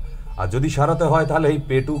কথা। আর যদি সারাতে হয় তাহলে এই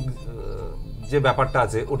পেটুক যে ব্যাপারটা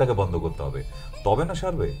আছে ওটাকে বন্ধ করতে হবে, তবে না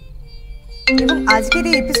সারবে। এবং আজকের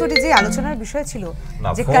এই এপিসোডে যে আলোচনার বিষয় ছিল না,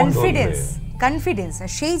 যে ফোন কনফিডেন্স,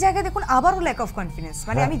 সেই জায়গায় দেখুন আবারও ল্যাক অফ কনফিডেন্স।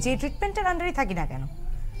 মানে হ্যাঁ। আমি যে ট্রিটমেন্টের আন্ডারে থাকি না কেন,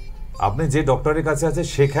 আপনি যে ডক্টরের কাছে আছে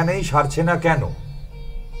সেখানেই সারছে না কেন?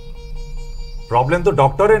 প্রবলেম তো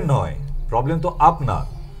ডক্টরের নয়, প্রবলেম তো আপনার।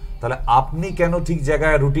 তাহলে আপনি কেন ঠিক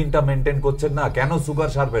জায়গায় রুটিনটা মেনটেন করছেন না? কেন সুগার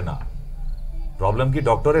সারবে না? প্রবলেম কি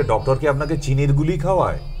ডক্টরের? ডক্টর কি আপনাকে চিনির গুলি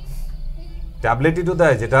খাওয়ায়? ট্যাবলেটই তো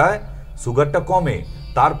দেয় যেটায় সুগারটা কমে।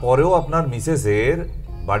 তারপরেও আপনার মিসেসের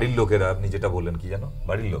বাড়ির লোকেরা, আপনি যেটা বললেন কি জানো,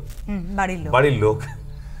 বাড়ির লোক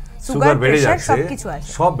সুগার বেড়ে যাচ্ছে,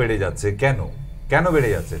 সব বেড়ে যাচ্ছে। কেন কেন বেড়ে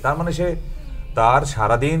যাচ্ছে? তার মানে সে, তার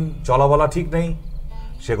সারাদিন চলা বলা ঠিক নেই,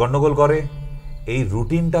 সে গন্ডগোল করে। এই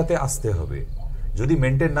রুটিনটাতে আসতে হবে। যদি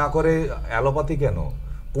মেনটেন না করে, অ্যালোপ্যাথি কেন,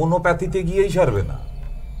 হোমিওপ্যাথিতে গিয়েই সারবে না।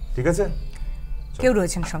 ঠিক আছে? কেউ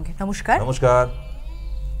রয়েছেন সঙ্গে। নমস্কার। নমস্কার।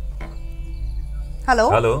 হ্যালো।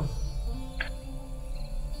 হ্যালো।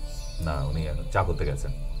 না, উনি চা করতে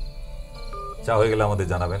গেছেন। চা হয়ে গেলে আমাদের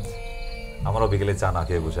জানাবেন। আমরাও বিকেলে চা না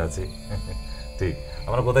খেয়ে বসে আছি। ঠিক,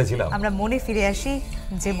 আমরা কোথায় ছিলাম? আমরা মনে ফিরে আসি,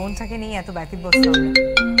 যে মনটাকে নিয়ে এত ব্যতিব্যস্ত।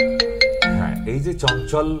 হ্যাঁ, এই যে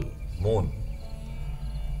চঞ্চল মন,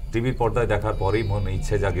 টিভির পর্দায় দেখার পরেই মন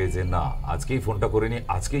ইচ্ছে জাগে যে না, আজকেই ফোনটা করে নি,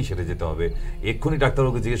 আজকেই সেরে যেতে হবে, এক্ষুনি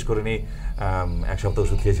ডাক্তারবাবুকে জিজ্ঞেস করে নি এক সপ্তাহ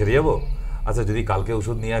ওষুধ খেয়ে সেরে যাবো। আচ্ছা, যদি কালকে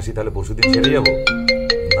ওষুধ নিয়ে আসি তাহলে পরশুদিন সেরে যাবো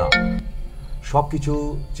না। সব কিছু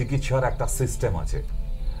চিকিৎসার একটা সিস্টেম আছে।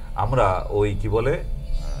 আমরা ওই কি বলে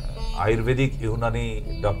আয়ুর্বেদিক ইউনানি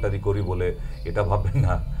ডাক্তারি করি বলে এটা ভাববেন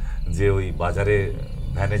না যে ওই বাজারে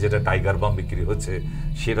ভ্যানে যেটা টাইগার বাম বিক্রি হচ্ছে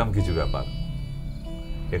সেরকম কিছু ব্যাপার।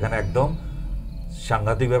 এখানে একদম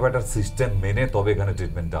সাংঘাতিক ব্যাপারটার সিস্টেম মেনে তবে এখানে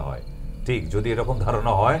ট্রিটমেন্টটা হয়। ঠিক, যদি এরকম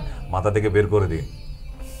ধারণা হয় মাথা থেকে বের করে দিন।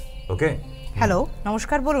 ওকে। হ্যালো,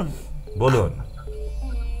 নমস্কার, বলুন। বলুন।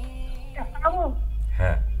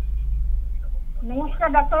 হ্যাঁ নমস্কার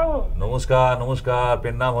ডাক্তারবাবু। নমস্কার। নমস্কার,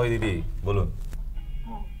 প্রণাম হয় দিদি, বলুন।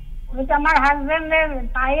 ওইটা আমার হাজবেন্ডের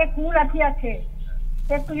পায়ে কুল আছে,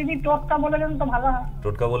 একটু যদি টোটকা বলে দেন তো ভালো হয়।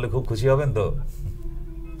 টোটকা বললে খুব খুশি হবেন তো।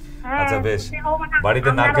 হ্যাঁ, আচ্ছা বেশ, সেও মানে বাড়িতে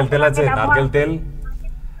আমার নারকেল তেল আছে? ব্যবহার- নারকেল তেল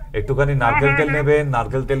একটুখানি নারকেল তেল হ্যাঁ। নেবেন।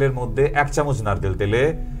 নারকেল তেলের মধ্যে 1 চামচ নারকেল তেলে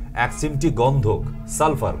 1 চিমটি গন্ধক,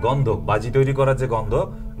 সালফার গন্ধক, বাজি তৈরি করার যে গন্ধক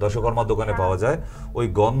দশকর্মার দোকানে পাওয়া যায়, ওই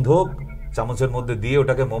গন্ধক চামচের মধ্যে দিয়ে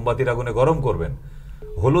ওটাকে মোমবাতির আগুনে গরম করবেন।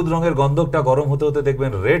 হলুদ রঙের গন্ধকটা গরম হতে হতে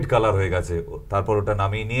দেখবেন রেড কালার হয়ে গেছে। তারপর ওটা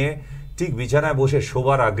নামিয়ে নিয়ে ঠিক বিছানায় বসে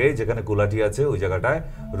শোবার আগে যেখানে কুলাটি আছে ওই জায়গাটায়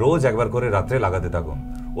রোজ একবার করে রাত্রে লাগাতে থাকুন।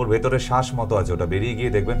 ওর ভেতরে শ্বাস মতো আছে, ওটা বেরিয়ে গিয়ে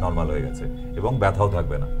দেখবেন নর্মাল হয়ে গেছে এবং ব্যথাও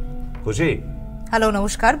থাকবে না। খুশি? হ্যালো,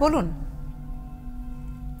 নমস্কার, বলুন।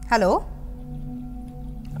 হ্যালো,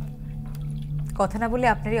 কথা না বললে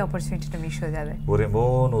আপনারই অপরচুনিটিটা মিস হয়ে যাবে। ওরে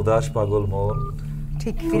মন, উদাস পাগল মন,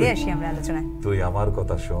 ঠিক ফিরে আসি আমরা আলোচনায়। তুই আমার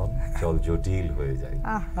কথা শোন, চল জটিল হয়ে যায়।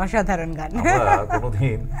 অসাধারণ গান। আমরা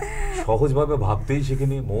কোনোদিন সহজভাবে ভাবতেই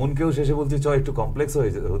শিখিনি, মনকেও শেষে বলছি চ একটু কমপ্লেক্স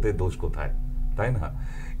হতে দোষ কোথায়, তাই না?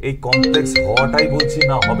 এই কমপ্লেক্স হওয়াটাই বলছি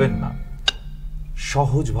না, হবেন না।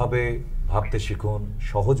 সহজভাবে ভাবতে শিখুন,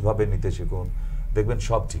 সহজভাবে নিতে শিখুন, দেখবেন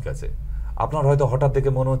সব ঠিক আছে। আপনার হয়তো হঠাৎ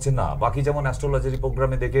দেখে মনে হচ্ছে না, বাকি যেমন অ্যাস্ট্রোলজি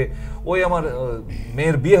প্রোগ্রামে দেখে ওই আমার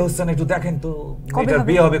মেয়ের বিয়ে হচ্ছে না, একটু দেখেন তো মেয়েটার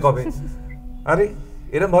বিয়ে হবে কবে। আরে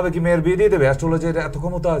এরকম ভাবে কি মেয়ের বিয়ে দিয়ে দেবে? অ্যাস্ট্রোলজির এত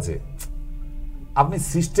ক্ষমতা আছে? আপনি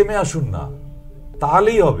সিস্টেমে আসুন না,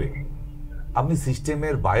 তাহলেই হবে। আপনি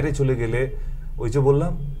সিস্টেমের বাইরে চলে গেলে ওই যে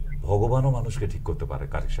বললাম, ভগবানও মানুষকে ঠিক করতে পারে,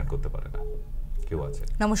 কারেকশন করতে পারে না। কেউ আছে?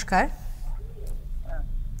 নমস্কার।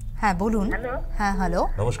 হ্যাঁ বলুন। হ্যাঁ হ্যালো,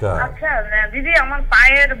 নমস্কার। আচ্ছা দিদি, আমার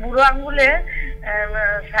পায়ের বুড়ো আঙ্গুলে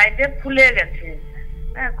সাইডে ফুলে গেছে,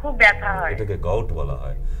 খুব ব্যথা হয়। এটাকে গাউট বলা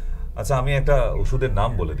হয়। আচ্ছা আমি একটা ওষুধের নাম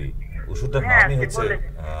বলে দিই। ওষুধটার নামই হচ্ছে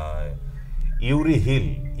ইউরি হিল।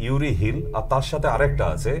 ইউরি হিল, আর তার সাথে আরেকটা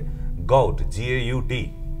আছে গাউট, GAUT।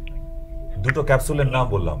 দুটো ক্যাপসুলের নাম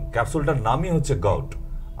বললাম, ক্যাপসুলটার নামই হচ্ছে গাউট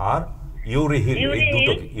আর ইউরি হিল। এই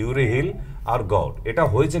দুটো, ইউরি হিল আর গাউট, এটা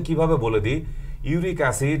হয়েছে কিভাবে বলে দিই। ইউরিক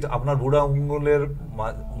অ্যাসিড আপনার বুড়া আঙ্গুলের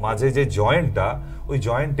মাঝে যে জয়েন্টটা, ওই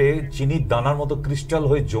জয়েন্টে চিনির দানার মতো ক্রিস্টাল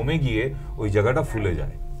হয়ে জমে গিয়ে ওই জায়গাটা ফুলে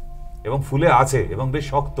যায়, এবং ফুলে আছে এবং বেশ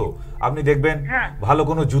শক্ত। আপনি দেখবেন ভালো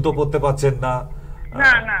কোনো জুতো পরতে পারছেন না,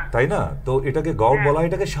 তাই না? তো এটাকে গাউট বলা হয়।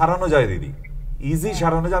 এটাকে সারানো যায় দিদি, ইজি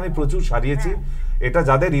সারানো যায়। আমি প্রচুর সারিয়েছি এটা।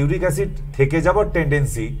 যাদের ইউরিক অ্যাসিড থেকে যাবার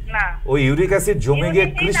টেন্ডেন্সি, ওই ইউরিক অ্যাসিড জমে গিয়ে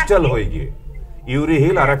ক্রিস্টাল হয়ে গিয়ে, ইউরি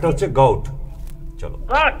হিল আর একটা হচ্ছে গাউট। চলো।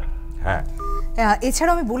 হ্যাঁ,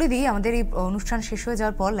 এছাড়াও আমি বলে দিই, আমাদের এই অনুষ্ঠান শেষ হয়ে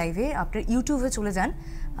যাওয়ার পর লাইভে আপনার ইউটিউবে চলে যান,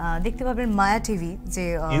 দেখতে পাবেন মায়া টিভি, যে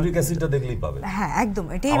ইউরিক অ্যাসিডটা দেখলেই পাবেন। হ্যাঁ একদম,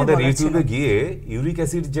 এটাই আমাদের ইউটিউবে গিয়ে ইউরিক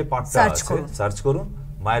অ্যাসিড যে পার্টটা আছে সার্চ করুন,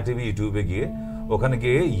 মায়া টিভি ইউটিউবে গিয়ে, ওখানে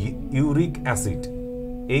গিয়ে ইউরিক অ্যাসিড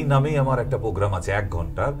এই নামেই আমার একটা প্রোগ্রাম আছে 1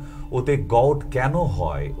 ঘন্টার। ওতে গাউট কেন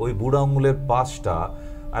হয়, ওই বুড়া আঙুলের পাশটা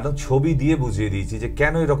একদম ছবি দিয়ে বুঝিয়ে দিয়েছি যে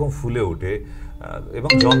কেন এরকম ফুলে ওঠে, এবং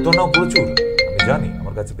যন্ত্রণাও প্রচুর। আমি জানি,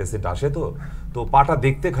 আমার কাছে পেশেন্ট আসে, তো পাটা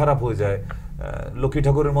দেখতে খারাপ হয়ে যায়, লক্ষ্মী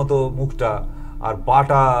ঠাকুরের মতো মুখটা, আর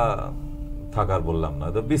পাটা থাকার বললাম না,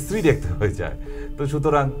 তো বিশ্রী দেখতে হয়ে যায়। তো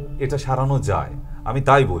সুতরাং এটা সারানো যায়, আমি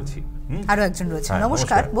তাই বলছি। আরো একজন রয়েছে।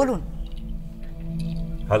 নমস্কার, বলুন।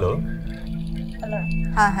 হ্যালো।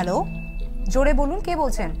 হ্যাঁ হ্যালো, জোরে বলুন, কে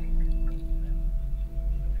বলছেন?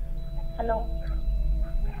 হ্যালো।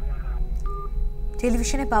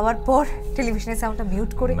 টেলিভিশনে পাওয়ার পর টেলিভিশনের সাউন্ডটা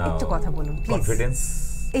মিউট করে একটু কথা বলুন প্লিজ। কনফিডেন্স,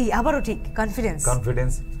 এই আবারও ঠিক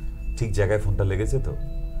কনফিডেন্স ঠিক জায়গায় ফোনটা লেগেছে তো।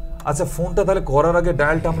 আচ্ছা, ফোনটা তাহলে করার আগে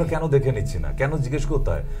ডায়ালটা আমরা কেন দেখে নিচ্ছি না, কেন জিজ্ঞেস করতে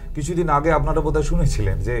হয়? কিছুদিন আগে আপনারা বোধহয়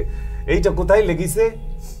শুনেছিলেন যে এইটা কোথায় লেগেছে।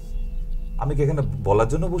 আমি কি এখানে বলার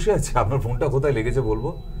জন্য বসে আছি আপনার ফোনটা কোথায় লেগেছে বলবো?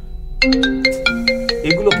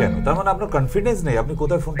 এগুলো কেন? তার মানে আপনার কনফিডেন্স নেই আপনি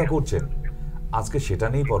কোথায় ফোনটা করছেন। আজকে সেটা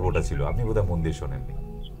নিয়েই পর্বটা ছিল, আপনি বোধহয় মন দিয়ে শোনেননি।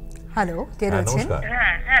 হ্যালো, কে রয়েছেন?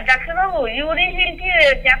 হ্যাঁ ডাক্তার বাবু, ইউরিক হিল কি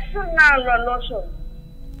ক্যাপসুল না লোশন?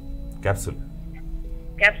 ক্যাপসুল।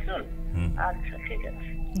 আচ্ছা ঠিক আছে,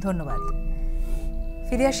 ধন্যবাদ।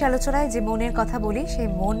 ফিরে আসি আলোচনায়। যে মনের কথা বলি, সেই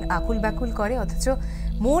মন আকুল ব্যাকুল করে, অথচ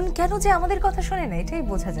মন কেন যে আমাদের কথা শোনে না এটাই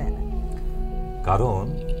বোঝা যায় না। কারণ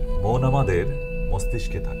মন আমাদের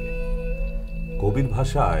মস্তিষ্কে থাকে। কবির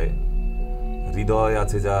ভাষায় হৃদয়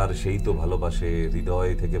আছে যার সেই তো ভালোবাসে,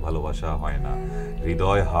 হৃদয় থেকে ভালোবাসা হয় না।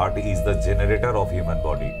 হৃদয়, heart is the generator of human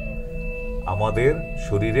body. আমাদের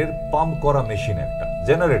শরীরের পাম্প করা মেশিন, একটা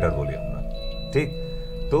জেনারেটর বলি আমরা, ঠিক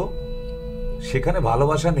তো? সেখানে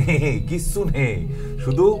ভালোবাসা নেই, কিচ্ছু নেই,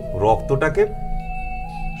 শুধু রক্তটাকে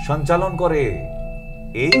সঞ্চালন করে।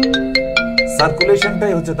 এই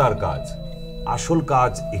সার্কুলেশনটাই হচ্ছে তার কাজ। আসল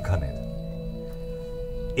কাজ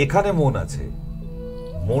এখানে মন আছে,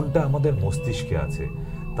 মনটা আমাদের মস্তিষ্কে আছে।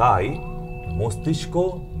 তাই মস্তিষ্ক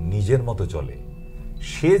নিজের মতো চলে,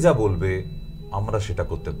 সে যা বলবে আমরা সেটা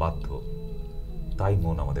করতে বাধ্য। তাই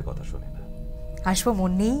মন আমাদের কথা শোনে না। আসবো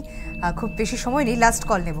মন নেই, খুব বেশি সময় নেই, লাস্ট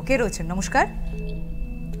কল নেব। কে রয়েছেন? নমস্কার।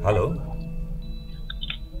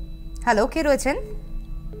 হ্যালো, কে রয়েছেন?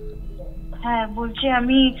 হ্যাঁ বলছি,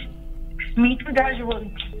 আমি মিঠু দাস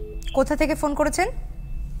বলছি। কোথা থেকে ফোন করেছেন?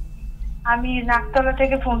 আমি নাকতলা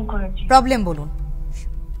থেকে ফোন করেছি। প্রবলেম বলুন।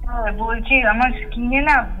 হ্যাঁ বলছি, আমার স্কিনে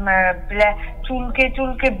না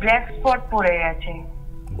চুলকে ব্ল্যাক স্পট পড়ে গেছে।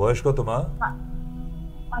 বয়স কত মা?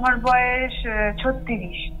 আমার বয়স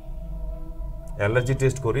 36। Allergy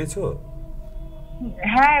test করিয়েছো?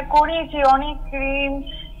 হ্যাঁ করিয়েছি, অনেক ক্রিম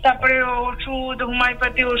তারপরে ওষুধ,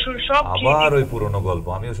 হোমিওপ্যাথি ওষুধ সব আবার ওই পুরনো গল্প,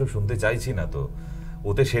 আমি ওসব শুনতে চাইছি না তো।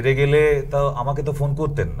 ওতে সেরে গেলে তা আমাকে তো ফোন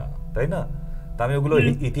করতেন না, তাই না? তা আমি ওগুলো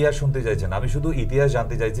ইতিহাস শুনতে চাইছি না, আমি শুধু ইতিহাস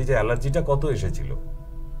জানতে চাইছি যে অ্যালার্জিটা কত এসেছিল,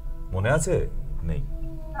 মনে আছে? নেই?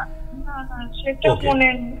 ওকে,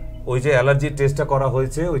 ওই যে অ্যালার্জির টেস্টটা করা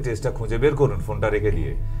হয়েছে, ওই টেস্টটা খুঁজে বের করুন ফোনটা রেখে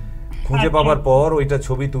দিয়ে। খুঁজে পাওয়ার পর ওইটা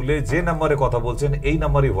ছবি তুলে যে নাম্বারে কথা বলছেন এই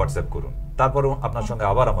নাম্বারে হোয়াটসঅ্যাপ করুন, তারপর আপনার সঙ্গে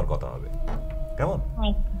আবার আমার কথা হবে, কেমন?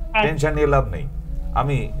 টেনশন নিয়ে লাভ নেই,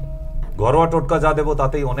 আমি ঘরোয়া টোটকা যা দেবো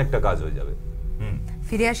তাতেই অনেকটা কাজ হয়ে যাবে।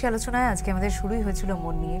 ফিরে আসি আলোচনায়। আজকে আমাদের শুরুই হয়েছিল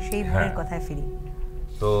মন নিয়ে, সেই মনের কথায় ফিরি।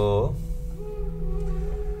 তো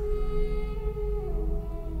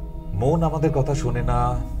মন আমাদের কথা শোনে না,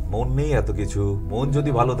 মন নেই এত কিছু। মন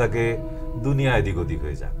যদি ভালো থাকে দুনিয়া এদিক ওদিক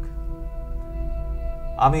হয়ে যাক,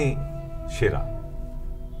 আমি সেরা,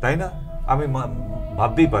 তাই না? আমি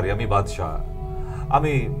ভাবতেই পারি আমি বাদশাহ,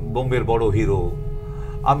 আমি বোম্বের বড় হিরো,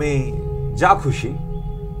 আমি যা খুশি,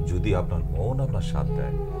 যদি আপনার মন আপনার সাথ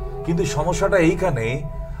দেয়। কিন্তু সমস্যাটা এইখানে,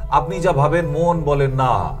 আপনি যা ভাবেন মন বলেন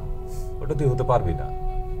না, ওটা তুই হতে পারবি না।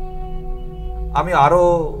 আমি আরো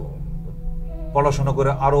পড়াশোনা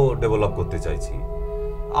করে আরো ডেভেলপ করতে চাইছি,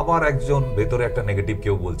 আবার একজন ভেতরে একটা নেগেটিভ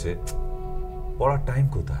কেউ বলছে পড়ার টাইম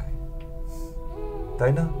কোথায়,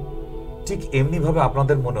 তাই না? ঠিক এমনি ভাবে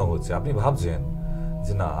আপনাদের মনে হচ্ছে, আপনি ভাবছেন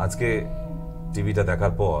যে না আজকে টিভিটা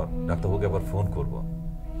দেখার পর ডাক্তারবাবুকে আবার ফোন করব,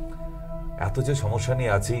 এত যে সমস্যা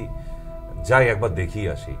নিয়ে আছি, যাই একবার দেখিয়ে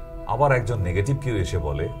আসি। আবার একজন নেগেটিভ কেউ এসে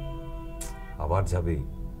বলে আবার যাবেই,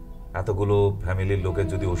 এতগুলো ফ্যামিলির লোকের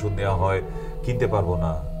যদি ওষুধ নেওয়া হয় কিনতে পারবো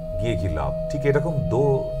না, গিয়ে কি লাভ? ঠিক এরকম দো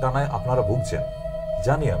টানায় আপনারা ভুগছেন,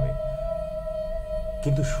 জানি আমি।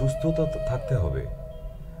 কিন্তু সুস্থতা থাকতে হবে,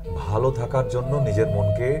 ভালো থাকার জন্য নিজের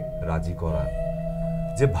মনকে রাজি করা,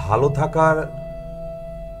 যে ভালো থাকার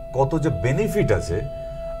কত যে বেনিফিট আছে।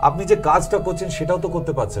 আপনি যে কাজটা করছেন সেটাও তো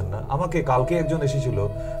করতে পারছেন না। আমাকে কালকে একজন এসেছিল,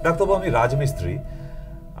 ডাক্তারবাবু আমি রাজমিস্ত্রি,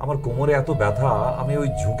 আমার কোমরে এত ব্যথা, আমি ওই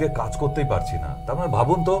ঝুঁকে কাজ করতেই পারছি না। তার মানে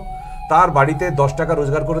ভাবুন তো, তার বাড়িতে 10 টাকা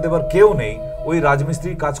রোজগার করে দেবার কেউ নেই, ওই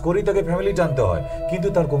রাজমিস্ত্রি কাজ করেই তাকে ফ্যামিলি টানতে হয়, কিন্তু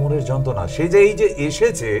তার কোমরের যন্ত্রণা। সে যে এই যে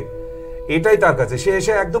এসেছে এটাই তার কাছে, সে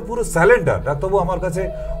এসে একদম পুরো স্যালেন্ডার, ডাক্তারবাবু আমার কাছে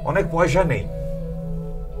অনেক পয়সা নেই,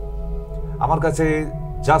 আমার কাছে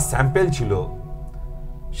যা স্যাম্পেল ছিল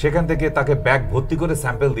সেখান থেকে তাকে ব্যাগ ভর্তি করে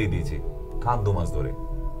স্যাম্পেল দিয়ে দিয়েছি, খান 2 মাস ধরে,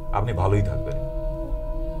 আপনি ভালোই থাকবেন।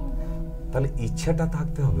 তাহলে ইচ্ছাটা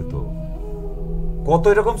থাকতে হবে তো। কত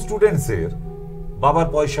এরকম স্টুডেন্টসের বাবার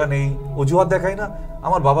পয়সা নেই, অজুহাত দেখায় না,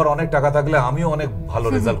 আমার বাবার অনেক টাকা থাকলে আমিও অনেক ভালো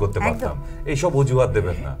রেজাল্ট করতে পারতাম। এইসব অজুহাত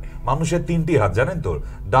দেবেন না। মানুষের 3টি হাত, জানেন তো,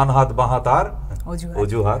 ডান হাত, বাঁ হাত আর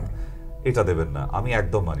অজুহাত, এটা দেবেন না, আমি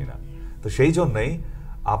একদম মানি না। তো সেই জন্যই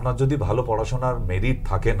আপনার যদি ভালো পড়াশোনার মেরিট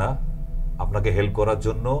থাকে না, আপনাকে হেল্প করার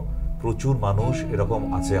জন্য প্রচুর মানুষ এরকম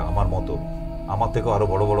আছে আমার মতো, আমার থেকেও আরো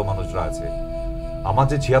বড় বড় মানুষরা আছে। আমার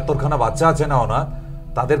যে 76খানা বাচ্চা আছে না ওনার,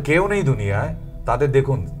 তাদের কেউ নেই দুনিয়ায়। তাদের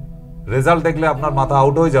দেখুন রেজাল্ট দেখলে আপনার মাথা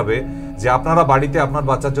আউট হয়ে যাবে যে আপনারা বাড়িতে আপনার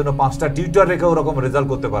বাচ্চার জন্য 5টা টিউটর রেখে ওরকম রেজাল্ট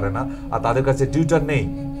করতে পারে না, আর তাদের কাছে টিউটর নেই।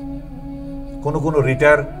 কোনো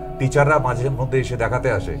রিটায়ার টিচাররা মাঝে মধ্যে এসে দেখাতে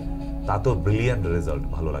আসে, তা তো ব্রিলিয়ান্ট রেজাল্ট,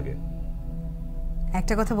 ভালো লাগে।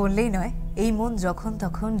 একটা কথা বললেই নয়, এই মন যখন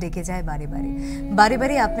তখন ডেকে যায় বারে বারে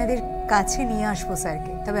বারে আপনাদের কাছে নিয়ে আসবো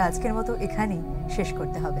স্যারকে। তবে আজকের মতো এখানেই শেষ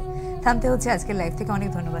করতে হবে, থামতে হচ্ছে আজকের লাইভ থেকে। অনেক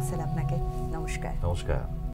ধন্যবাদ স্যার আপনাকে, নমস্কার। নমস্কার।